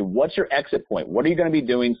industry. What's your exit point? What are you going to be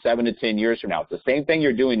doing 7 to 10 years from now? It's the same thing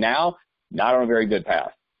you're doing now, not on a very good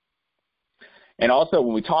path. And also,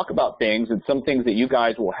 when we talk about things, and some things that you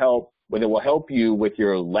guys will help, whether it will help you with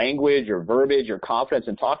your language, your verbiage, your confidence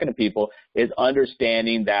in talking to people, is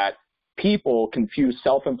understanding that people confuse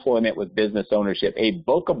self-employment with business ownership. A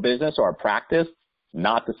book of business or a practice,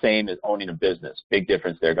 not the same as owning a business. Big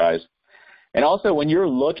difference there, guys. And also, when you're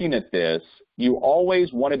looking at this, you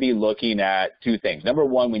always want to be looking at 2 things. Number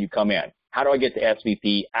 1, when you come in, how do I get to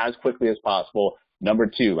SVP as quickly as possible? Number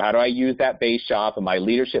 2, how do I use that base shop and my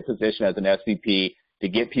leadership position as an SVP to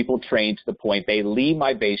get people trained to the point they leave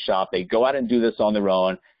my base shop, they go out and do this on their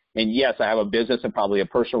own, and yes, I have a business and probably a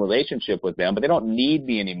personal relationship with them, but they don't need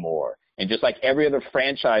me anymore. And just like every other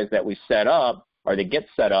franchise that we set up or that gets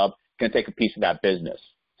set up, it's going to take a piece of that business.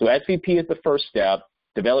 So SVP is the first step.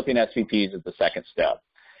 Developing SVPs is the second step.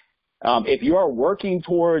 If you are working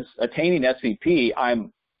towards attaining SVP,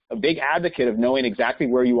 I'm a big advocate of knowing exactly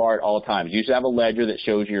where you are at all times. You should have a ledger that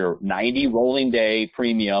shows your 90 rolling day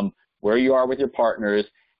premium, where you are with your partners,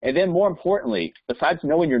 and then more importantly, besides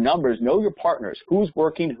knowing your numbers, know your partners, who's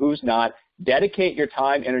working, who's not. Dedicate your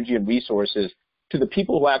time, energy, and resources to the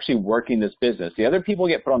people who are actually working this business. The other people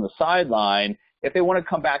get put on the sideline. If they want to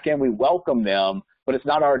come back in, we welcome them, but it's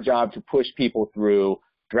not our job to push people through,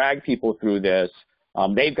 drag people through this.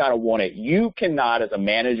 They've got to want it. You cannot, as a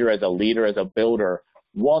manager, as a leader, as a builder,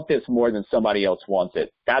 want this more than somebody else wants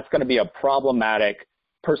it. That's going to be a problematic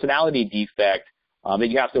personality defect that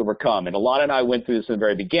you have to overcome. And Alana and I went through this in the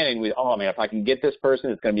very beginning. If I can get this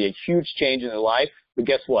person, it's going to be a huge change in their life. But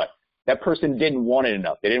guess what? That person didn't want it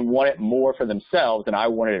enough. They didn't want it more for themselves than I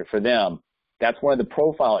wanted it for them. That's one of the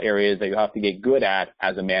profile areas that you have to get good at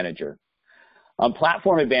as a manager.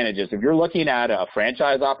 Platform advantages. If you're looking at a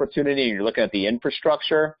franchise opportunity and you're looking at the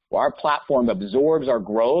infrastructure, well, our platform absorbs our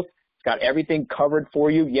growth. It's got everything covered for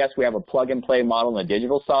you. Yes, we have a plug-and-play model on the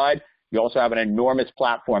digital side. You also have an enormous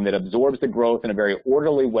platform that absorbs the growth in a very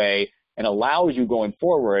orderly way and allows you going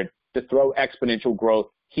forward to throw exponential growth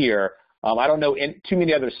here I don't know too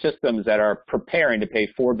many other systems that are preparing to pay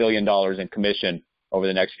 $4 billion in commission over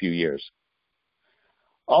the next few years.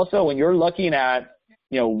 Also, when you're looking at,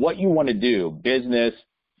 what you want to do, business,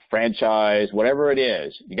 franchise, whatever it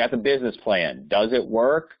is, you got the business plan. Does it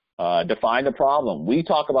work? Define the problem. We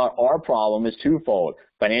talk about our problem is twofold: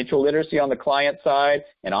 financial literacy on the client side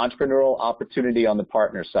and entrepreneurial opportunity on the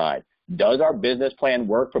partner side. Does our business plan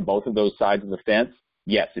work for both of those sides of the fence?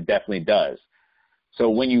 Yes, it definitely does. So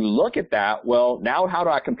when you look at that, well, now how do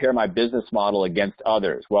I compare my business model against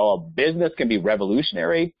others? Well, a business can be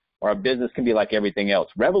revolutionary, or a business can be like everything else.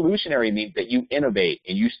 Revolutionary means that you innovate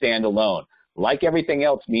and you stand alone. Like everything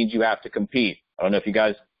else means you have to compete. I don't know if you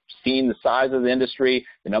guys seen the size of the industry,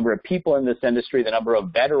 the number of people in this industry, the number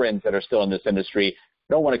of veterans that are still in this industry.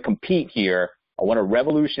 I don't want to compete here. I want a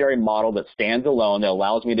revolutionary model that stands alone, that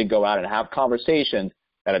allows me to go out and have conversations,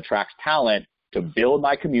 that attracts talent, to build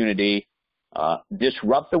my community,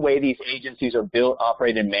 disrupt the way these agencies are built,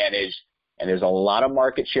 operated, and managed. And there's a lot of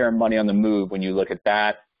market share and money on the move when you look at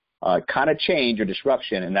that kind of change or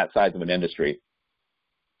disruption in that size of an industry.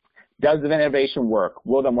 Does the innovation work?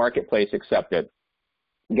 Will the marketplace accept it?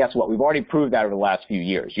 And guess what? We've already proved that over the last few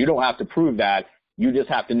years. You don't have to prove that. You just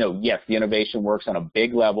have to know, yes, the innovation works on a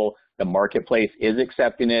big level. The marketplace is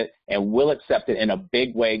accepting it and will accept it in a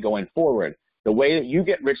big way going forward. The way that you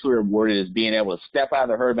get richly rewarded is being able to step out of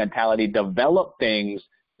the herd mentality, develop things,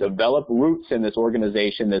 develop roots in this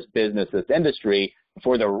organization, this business, this industry,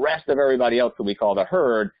 before the rest of everybody else that we call the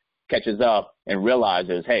herd catches up and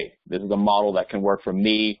realizes, hey, this is a model that can work for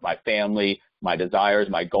me, my family, my desires,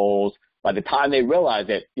 my goals. By the time they realize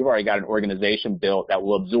it, you've already got an organization built that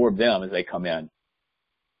will absorb them as they come in.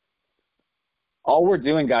 All we're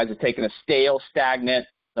doing, guys, is taking a stale, stagnant,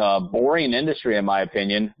 boring industry, in my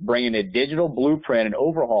opinion, bringing a digital blueprint and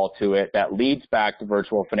overhaul to it that leads back to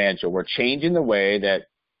virtual financial. We're changing the way that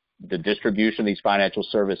the distribution of these financial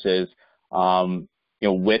services,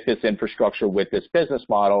 with this infrastructure, with this business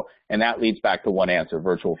model, and that leads back to one answer: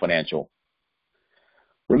 virtual financial.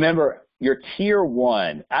 Remember, your tier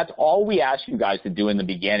one, that's all we ask you guys to do in the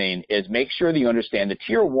beginning, is make sure that you understand the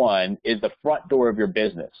tier one is the front door of your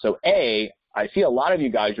business. So I see a lot of you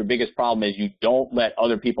guys, your biggest problem is you don't let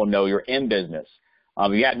other people know you're in business.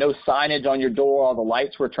 You got no signage on your door, all the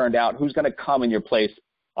lights were turned out. Who's going to come in your place,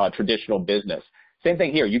 traditional business? Same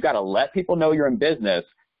thing here. You got to let people know you're in business,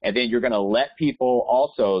 and then you're going to let people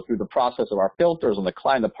also, through the process of our filters on the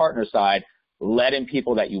client, the partner side, let in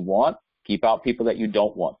people that you want, keep out people that you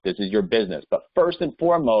don't want. This is your business. But first and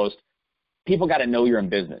foremost, people got to know you're in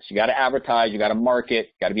business. You got to advertise, you got to market,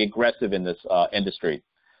 got to be aggressive in this industry.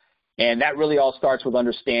 And that really all starts with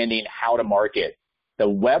understanding how to market. The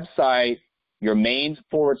website, your main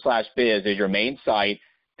 /biz is your main site.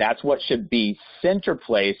 That's what should be center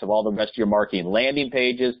place of all the rest of your marketing. Landing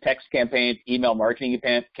pages, text campaigns, email marketing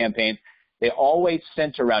campaigns, they always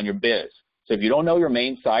center around your biz. So if you don't know your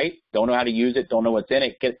main site, don't know how to use it, don't know what's in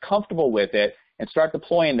it, get comfortable with it and start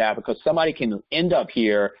deploying that, because somebody can end up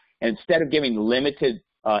here, and instead of giving limited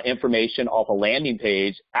information off a landing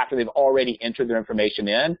page after they've already entered their information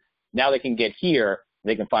in, now they can get here,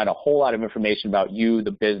 they can find a whole lot of information about you,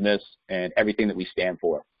 the business, and everything that we stand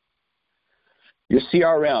for. Your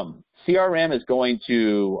CRM. CRM is going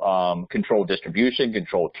to control distribution,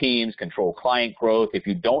 control teams, control client growth. If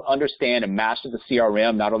you don't understand and master the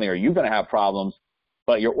CRM, not only are you going to have problems,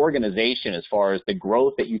 but your organization, as far as the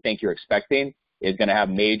growth that you think you're expecting, is going to have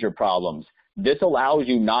major problems. This allows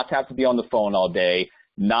you not to have to be on the phone all day,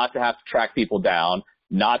 not to have to track people down,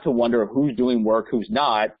 not to wonder who's doing work, who's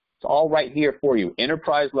not. It's all right here for you.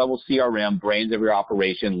 Enterprise-level CRM, brains of your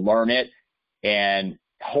operation, learn it, and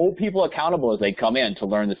hold people accountable as they come in to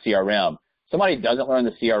learn the CRM. Somebody doesn't learn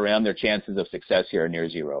the CRM, their chances of success here are near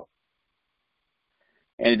zero.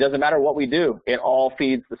 And it doesn't matter what we do. It all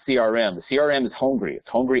feeds the CRM. The CRM is hungry. It's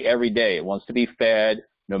hungry every day. It wants to be fed,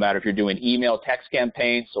 no matter if you're doing email, text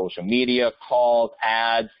campaigns, social media, calls,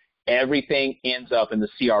 ads. Everything ends up in the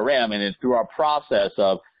CRM, and it's through our process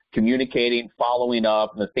of communicating, following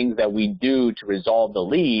up, and the things that we do to resolve the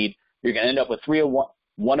lead, you're going to end up with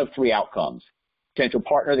one of three outcomes: potential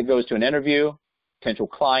partner that goes to an interview, potential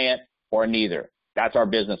client, or neither. That's our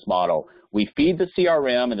business model. We feed the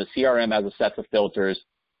CRM, and the CRM has a set of filters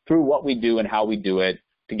through what we do and how we do it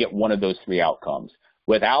to get one of those three outcomes.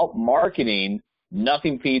 Without marketing,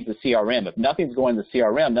 nothing feeds the CRM. If nothing's going to the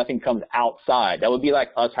CRM, nothing comes outside. That would be like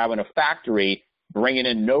us having a factory, bringing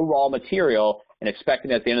in no raw material, and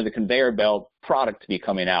expecting at the end of the conveyor belt product to be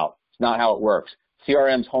coming out. It's not how it works.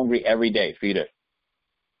 CRM's hungry every day. Feed it.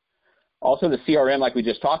 Also, the CRM, like we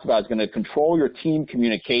just talked about, is going to control your team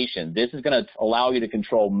communication. This is going to allow you to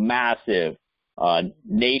control massive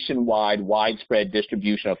nationwide, widespread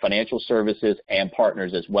distribution of financial services and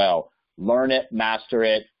partners as well. Learn it, master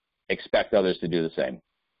it, expect others to do the same.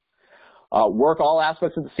 Work all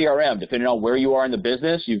aspects of the CRM. Depending on where you are in the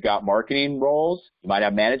business, you've got marketing roles, you might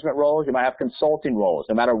have management roles, you might have consulting roles.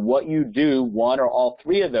 No matter what you do, one or all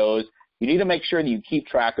three of those, you need to make sure that you keep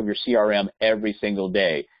track of your CRM every single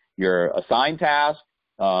day. Your assigned tasks,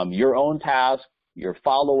 your own tasks, your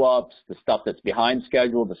follow-ups, the stuff that's behind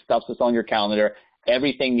schedule, the stuff that's on your calendar,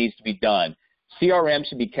 everything needs to be done. CRM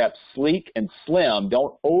should be kept sleek and slim.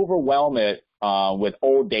 Don't overwhelm it with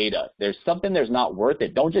old data. There's something that's not worth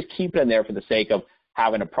it. Don't just keep it in there for the sake of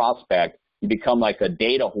having a prospect. You become like a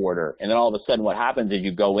data hoarder, and then all of a sudden what happens is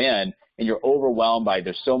you go in and you're overwhelmed by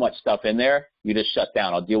there's so much stuff in there, you just shut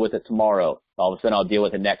down. I'll deal with it tomorrow. All of a sudden I'll deal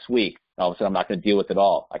with it next week. All of a sudden I'm not going to deal with it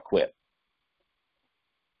all. I quit.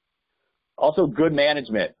 Also, good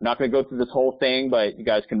management. I'm not going to go through this whole thing, but you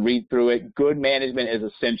guys can read through it. Good management is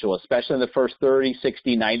essential, especially in the first 30,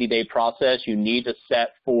 60, 90-day process. You need to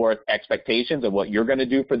set forth expectations of what you're going to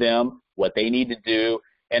do for them, what they need to do.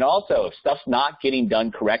 And also, if stuff's not getting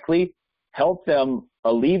done correctly, help them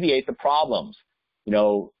alleviate the problems. You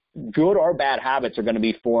know, good or bad habits are going to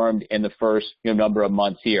be formed in the first number of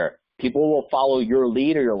months here. People will follow your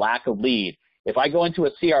lead or your lack of lead. If I go into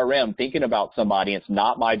a CRM thinking about somebody, it's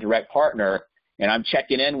not my direct partner, and I'm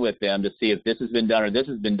checking in with them to see if this has been done or this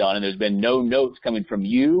has been done, and there's been no notes coming from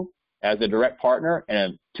you as a direct partner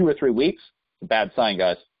in 2 or 3 weeks, it's a bad sign,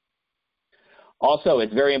 guys. Also,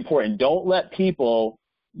 it's very important. Don't let people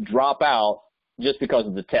drop out just because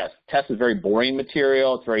of the test. The test is very boring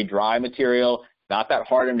material. It's very dry material. It's not that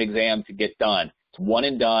hard of an exam to get done. It's one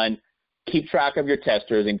and done. Keep track of your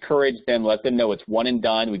testers, encourage them, let them know it's one and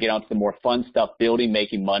done. We get on to the more fun stuff, building,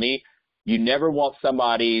 making money. You never want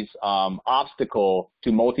somebody's obstacle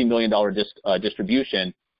to multi-million-dollar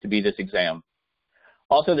distribution to be this exam.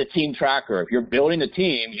 Also, the team tracker. If you're building a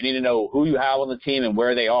team, you need to know who you have on the team and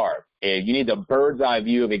where they are. You need the bird's eye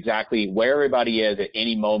view of exactly where everybody is at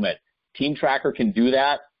any moment. Team tracker can do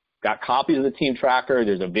that. Got copies of the team tracker.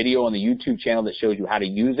 There's a video on the YouTube channel that shows you how to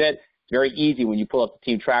use it. Very easy when you pull up the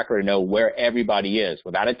team tracker to know where everybody is.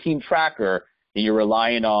 Without a team tracker, then you're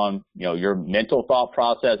relying on your mental thought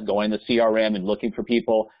process, going to CRM and looking for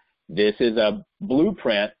people. This is a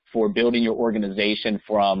blueprint for building your organization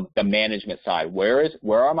from the management side. Where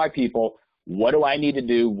are my people? What do I need to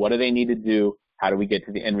do? What do they need to do? How do we get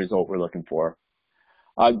to the end result we're looking for?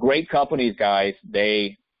 Great companies, guys,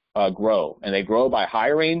 they grow, and they grow by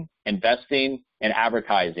hiring, investing, and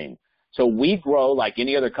advertising. So we grow like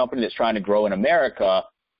any other company that's trying to grow in America.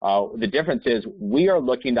 The difference is we are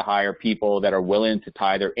looking to hire people that are willing to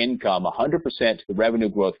tie their income 100% to the revenue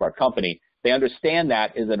growth of our company. They understand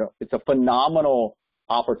that it's a phenomenal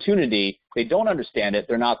opportunity. They don't understand it.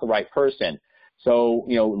 They're not the right person. So,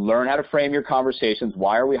 learn how to frame your conversations.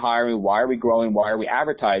 Why are we hiring? Why are we growing? Why are we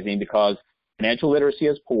advertising? Because financial literacy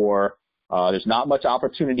is poor. There's not much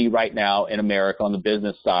opportunity right now in America on the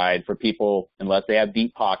business side for people unless they have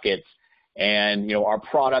deep pockets. And, our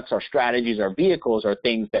products, our strategies, our vehicles are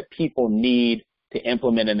things that people need to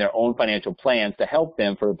implement in their own financial plans to help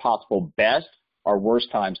them for possible best or worst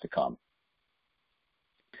times to come.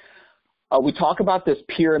 We talk about this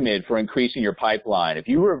pyramid for increasing your pipeline. If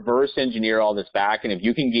you reverse engineer all this back, and if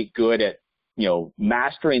you can get good at,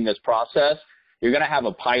 mastering this process, you're going to have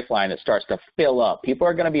a pipeline that starts to fill up. People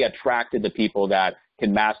are going to be attracted to people that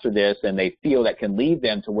can master this, and they feel that can lead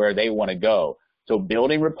them to where they want to go. So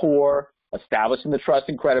building rapport, establishing the trust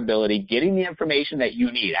and credibility, getting the information that you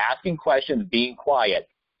need, asking questions, being quiet.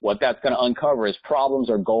 What that's going to uncover is problems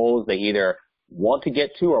or goals they either want to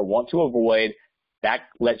get to or want to avoid. That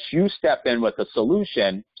lets you step in with a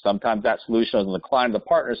solution. Sometimes that solution is on the client or the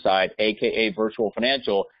partner side, aka virtual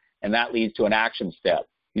financial, and that leads to an action step.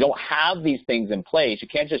 You don't have these things in place. You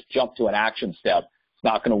can't just jump to an action step. It's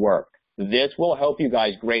not going to work. This will help you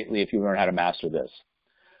guys greatly if you learn how to master this.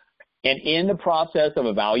 And in the process of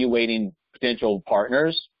evaluating potential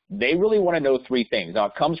partners, they really want to know 3 things. Now,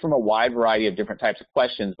 it comes from a wide variety of different types of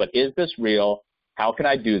questions, but is this real? How can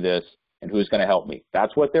I do this? And who's going to help me?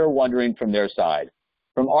 That's what they're wondering from their side.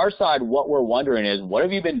 From our side, what we're wondering is, what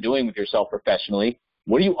have you been doing with yourself professionally?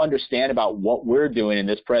 What do you understand about what we're doing in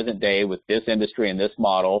this present day with this industry and this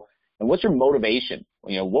model? And what's your motivation?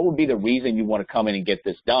 What would be the reason you want to come in and get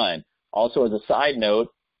this done? Also, as a side note,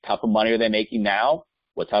 what type of money are they making now?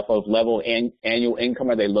 What type of level annual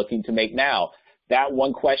income are they looking to make now? That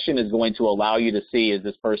one question is going to allow you to see, is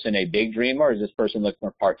this person a big dreamer, or is this person looking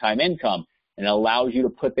for part-time income? And it allows you to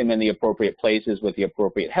put them in the appropriate places with the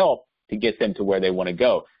appropriate help to get them to where they want to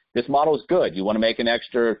go. This model is good. You want to make an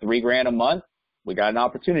extra $3 grand a month? We got an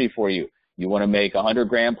opportunity for you. You want to make 100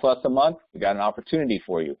 grand plus a month? We got an opportunity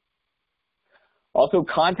for you. Also,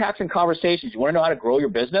 contacts and conversations. You want to know how to grow your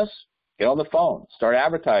business? Get on the phone, start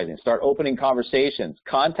advertising, start opening conversations.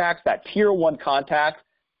 Contacts, that tier 1 contact,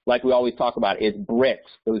 like we always talk about, is bricks.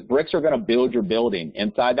 Those bricks are going to build your building.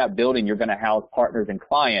 Inside that building, you're going to house partners and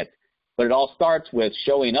clients. But it all starts with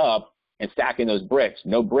showing up and stacking those bricks.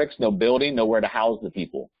 No bricks, no building, nowhere to house the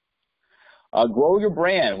people. Grow your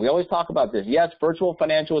brand. We always talk about this. Yes, Virtual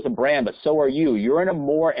Financial is a brand, but so are you. You're in a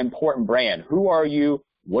more important brand. Who are you?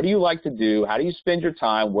 What do you like to do? How do you spend your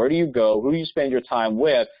time? Where do you go? Who do you spend your time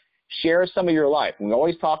with? Share some of your life. We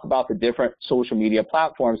always talk about the different social media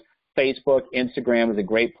platforms. Facebook, Instagram is a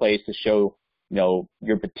great place to show,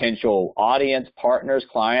 your potential audience, partners,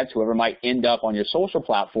 clients, whoever might end up on your social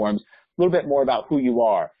platforms, a little bit more about who you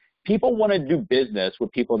are. People want to do business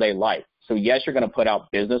with people they like. So yes, you're going to put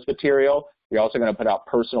out business material. You're also going to put out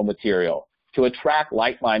personal material to attract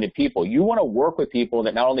like-minded people. You want to work with people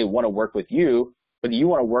that not only want to work with you, but you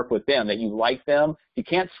want to work with them, that you like them. You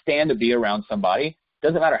can't stand to be around somebody.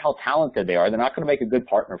 Doesn't matter how talented they are. They're not going to make a good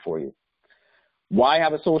partner for you. Why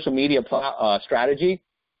have a social media strategy?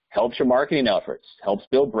 Helps your marketing efforts, helps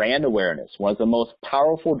build brand awareness, one of the most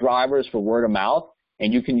powerful drivers for word of mouth,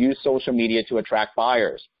 and you can use social media to attract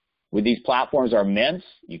buyers. With these platforms are immense.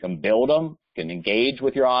 You can build them, you can engage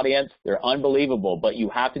with your audience. They're unbelievable, but you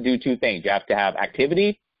have to do 2 things. You have to have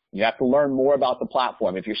activity. You have to learn more about the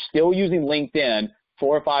platform. If you're still using LinkedIn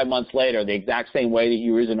 4 or 5 months later the exact same way that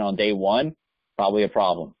you were using it on day 1, probably a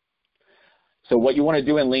problem. So what you want to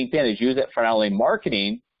do in LinkedIn is use it for not only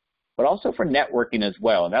marketing, but also for networking as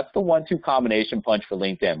well. And that's the 1-2 combination punch for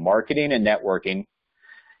LinkedIn, marketing and networking.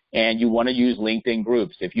 And you want to use LinkedIn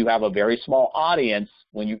groups. If you have a very small audience,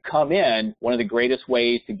 when you come in, one of the greatest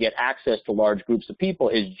ways to get access to large groups of people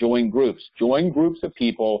is join groups. Join groups of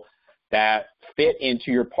people that fit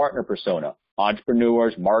into your partner persona,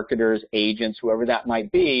 entrepreneurs, marketers, agents, whoever that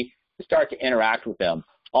might be, to start to interact with them.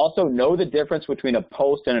 Also, know the difference between a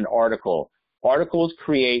post and an article. Articles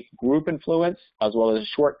create group influence as well as a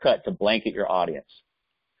shortcut to blanket your audience.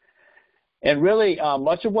 And really,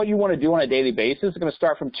 much of what you want to do on a daily basis is going to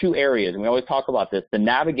start from 2 areas, and we always talk about this. The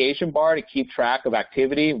navigation bar to keep track of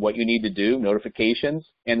activity, what you need to do, notifications,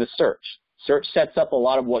 and the search. Search sets up a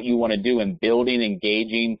lot of what you want to do in building,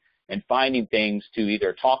 engaging, and finding things to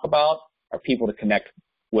either talk about or people to connect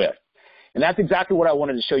with. And that's exactly what I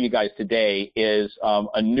wanted to show you guys today is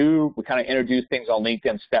we kind of introduce things on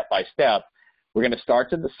LinkedIn step by step. We're going to start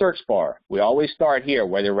to the search bar. We always start here,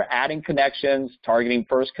 whether we're adding connections, targeting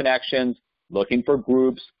first connections, looking for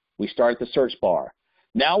groups, we start at the search bar.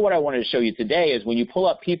 Now what I wanted to show you today is when you pull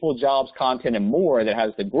up people, jobs, content, and more that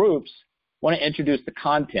has the groups, I want to introduce the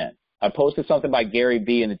content. I posted something by Gary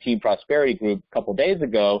Vee in the Team Prosperity group a couple days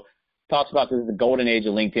ago. Talks about this is the golden age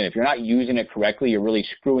of LinkedIn. If you're not using it correctly, you're really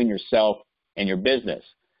screwing yourself and your business.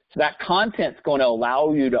 So that content's going to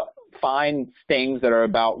allow you to find things that are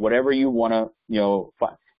about whatever you want to,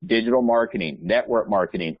 find. Digital marketing, network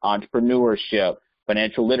marketing, entrepreneurship,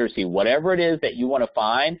 financial literacy, whatever it is that you want to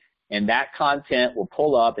find, and that content will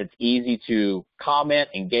pull up. It's easy to comment,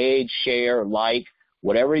 engage, share, like,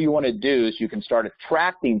 whatever you want to do so you can start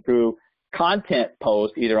attracting through content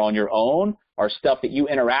posts either on your own or stuff that you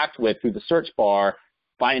interact with through the search bar,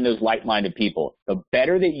 finding those like-minded people. The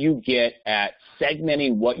better that you get at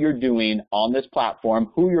segmenting what you're doing on this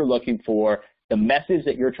platform, who you're looking for, the message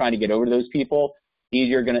that you're trying to get over to those people,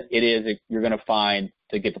 easier you're going to find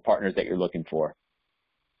to get the partners that you're looking for.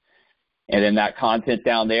 And then that content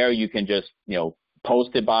down there, you can just,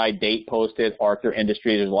 post it by, date post it, Arthur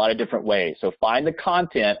Industries. There's a lot of different ways. So find the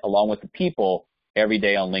content along with the people every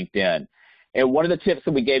day on LinkedIn. And one of the tips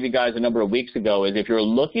that we gave you guys a number of weeks ago is if you're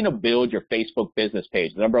looking to build your Facebook business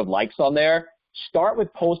page, the number of likes on there, start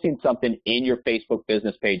with posting something in your Facebook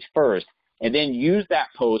business page first, and then use that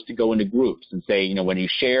post to go into groups and say, when you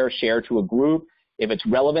share to a group. If it's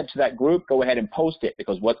relevant to that group, go ahead and post it,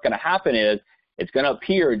 because what's going to happen is it's going to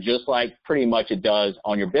appear just like pretty much it does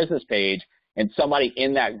on your business page, and somebody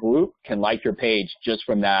in that group can like your page just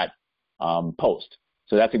from that post.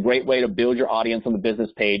 So that's a great way to build your audience on the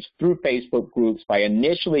business page through Facebook groups by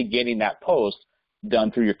initially getting that post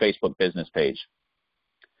done through your Facebook business page.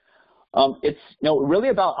 It's really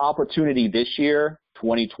about opportunity this year,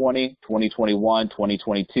 2020, 2021,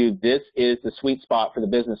 2022. This is the sweet spot for the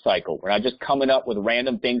business cycle. We're not just coming up with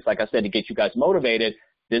random things, like I said, to get you guys motivated.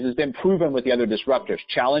 This has been proven with the other disruptors.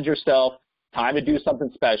 Challenge yourself. Time to do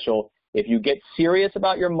something special. If you get serious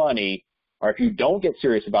about your money, or if you don't get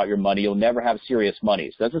serious about your money, you'll never have serious money.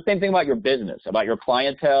 So that's the same thing about your business, about your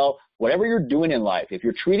clientele, whatever you're doing in life. If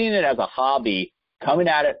you're treating it as a hobby, coming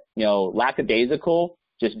at it, lackadaisical,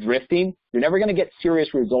 just drifting, you're never going to get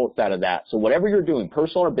serious results out of that. So whatever you're doing,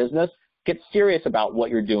 personal or business, get serious about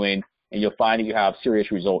what you're doing, and you'll find that you have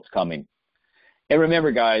serious results coming. And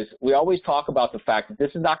remember, guys, we always talk about the fact that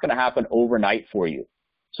this is not going to happen overnight for you.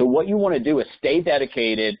 So what you want to do is stay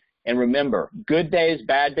dedicated, and remember, good days,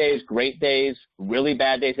 bad days, great days, really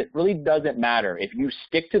bad days, it really doesn't matter. If you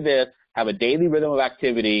stick to this, have a daily rhythm of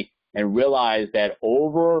activity, and realize that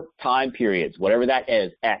over time periods, whatever that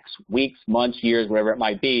is, X, weeks, months, years, whatever it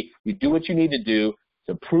might be, you do what you need to do.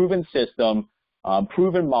 It's a proven system,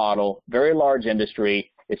 proven model, very large industry.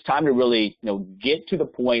 It's time to really, get to the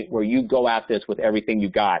point where you go at this with everything you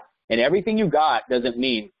got. And everything you got doesn't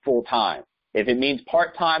mean full-time. If it means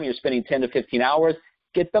part-time, you're spending 10 to 15 hours,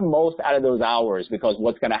 get the most out of those hours, because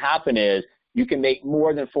what's going to happen is you can make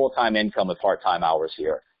more than full-time income with part-time hours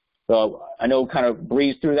here. So I know kind of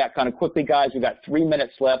breezed through that kind of quickly, guys. We've got 3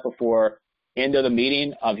 minutes left before end of the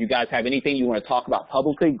meeting. If you guys have anything you want to talk about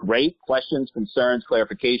publicly, great. Questions, concerns,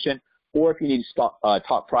 clarification, or if you need to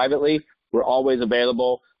talk privately, we're always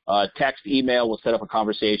available. Text, email, we'll set up a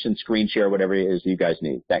conversation, screen share, whatever it is you guys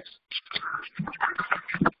need. Thanks.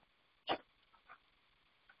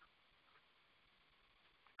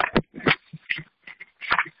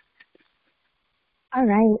 All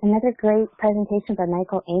right, another great presentation by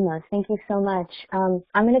Michael Amos. Thank you so much. I'm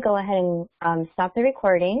going to go ahead and stop the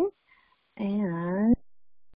recording. And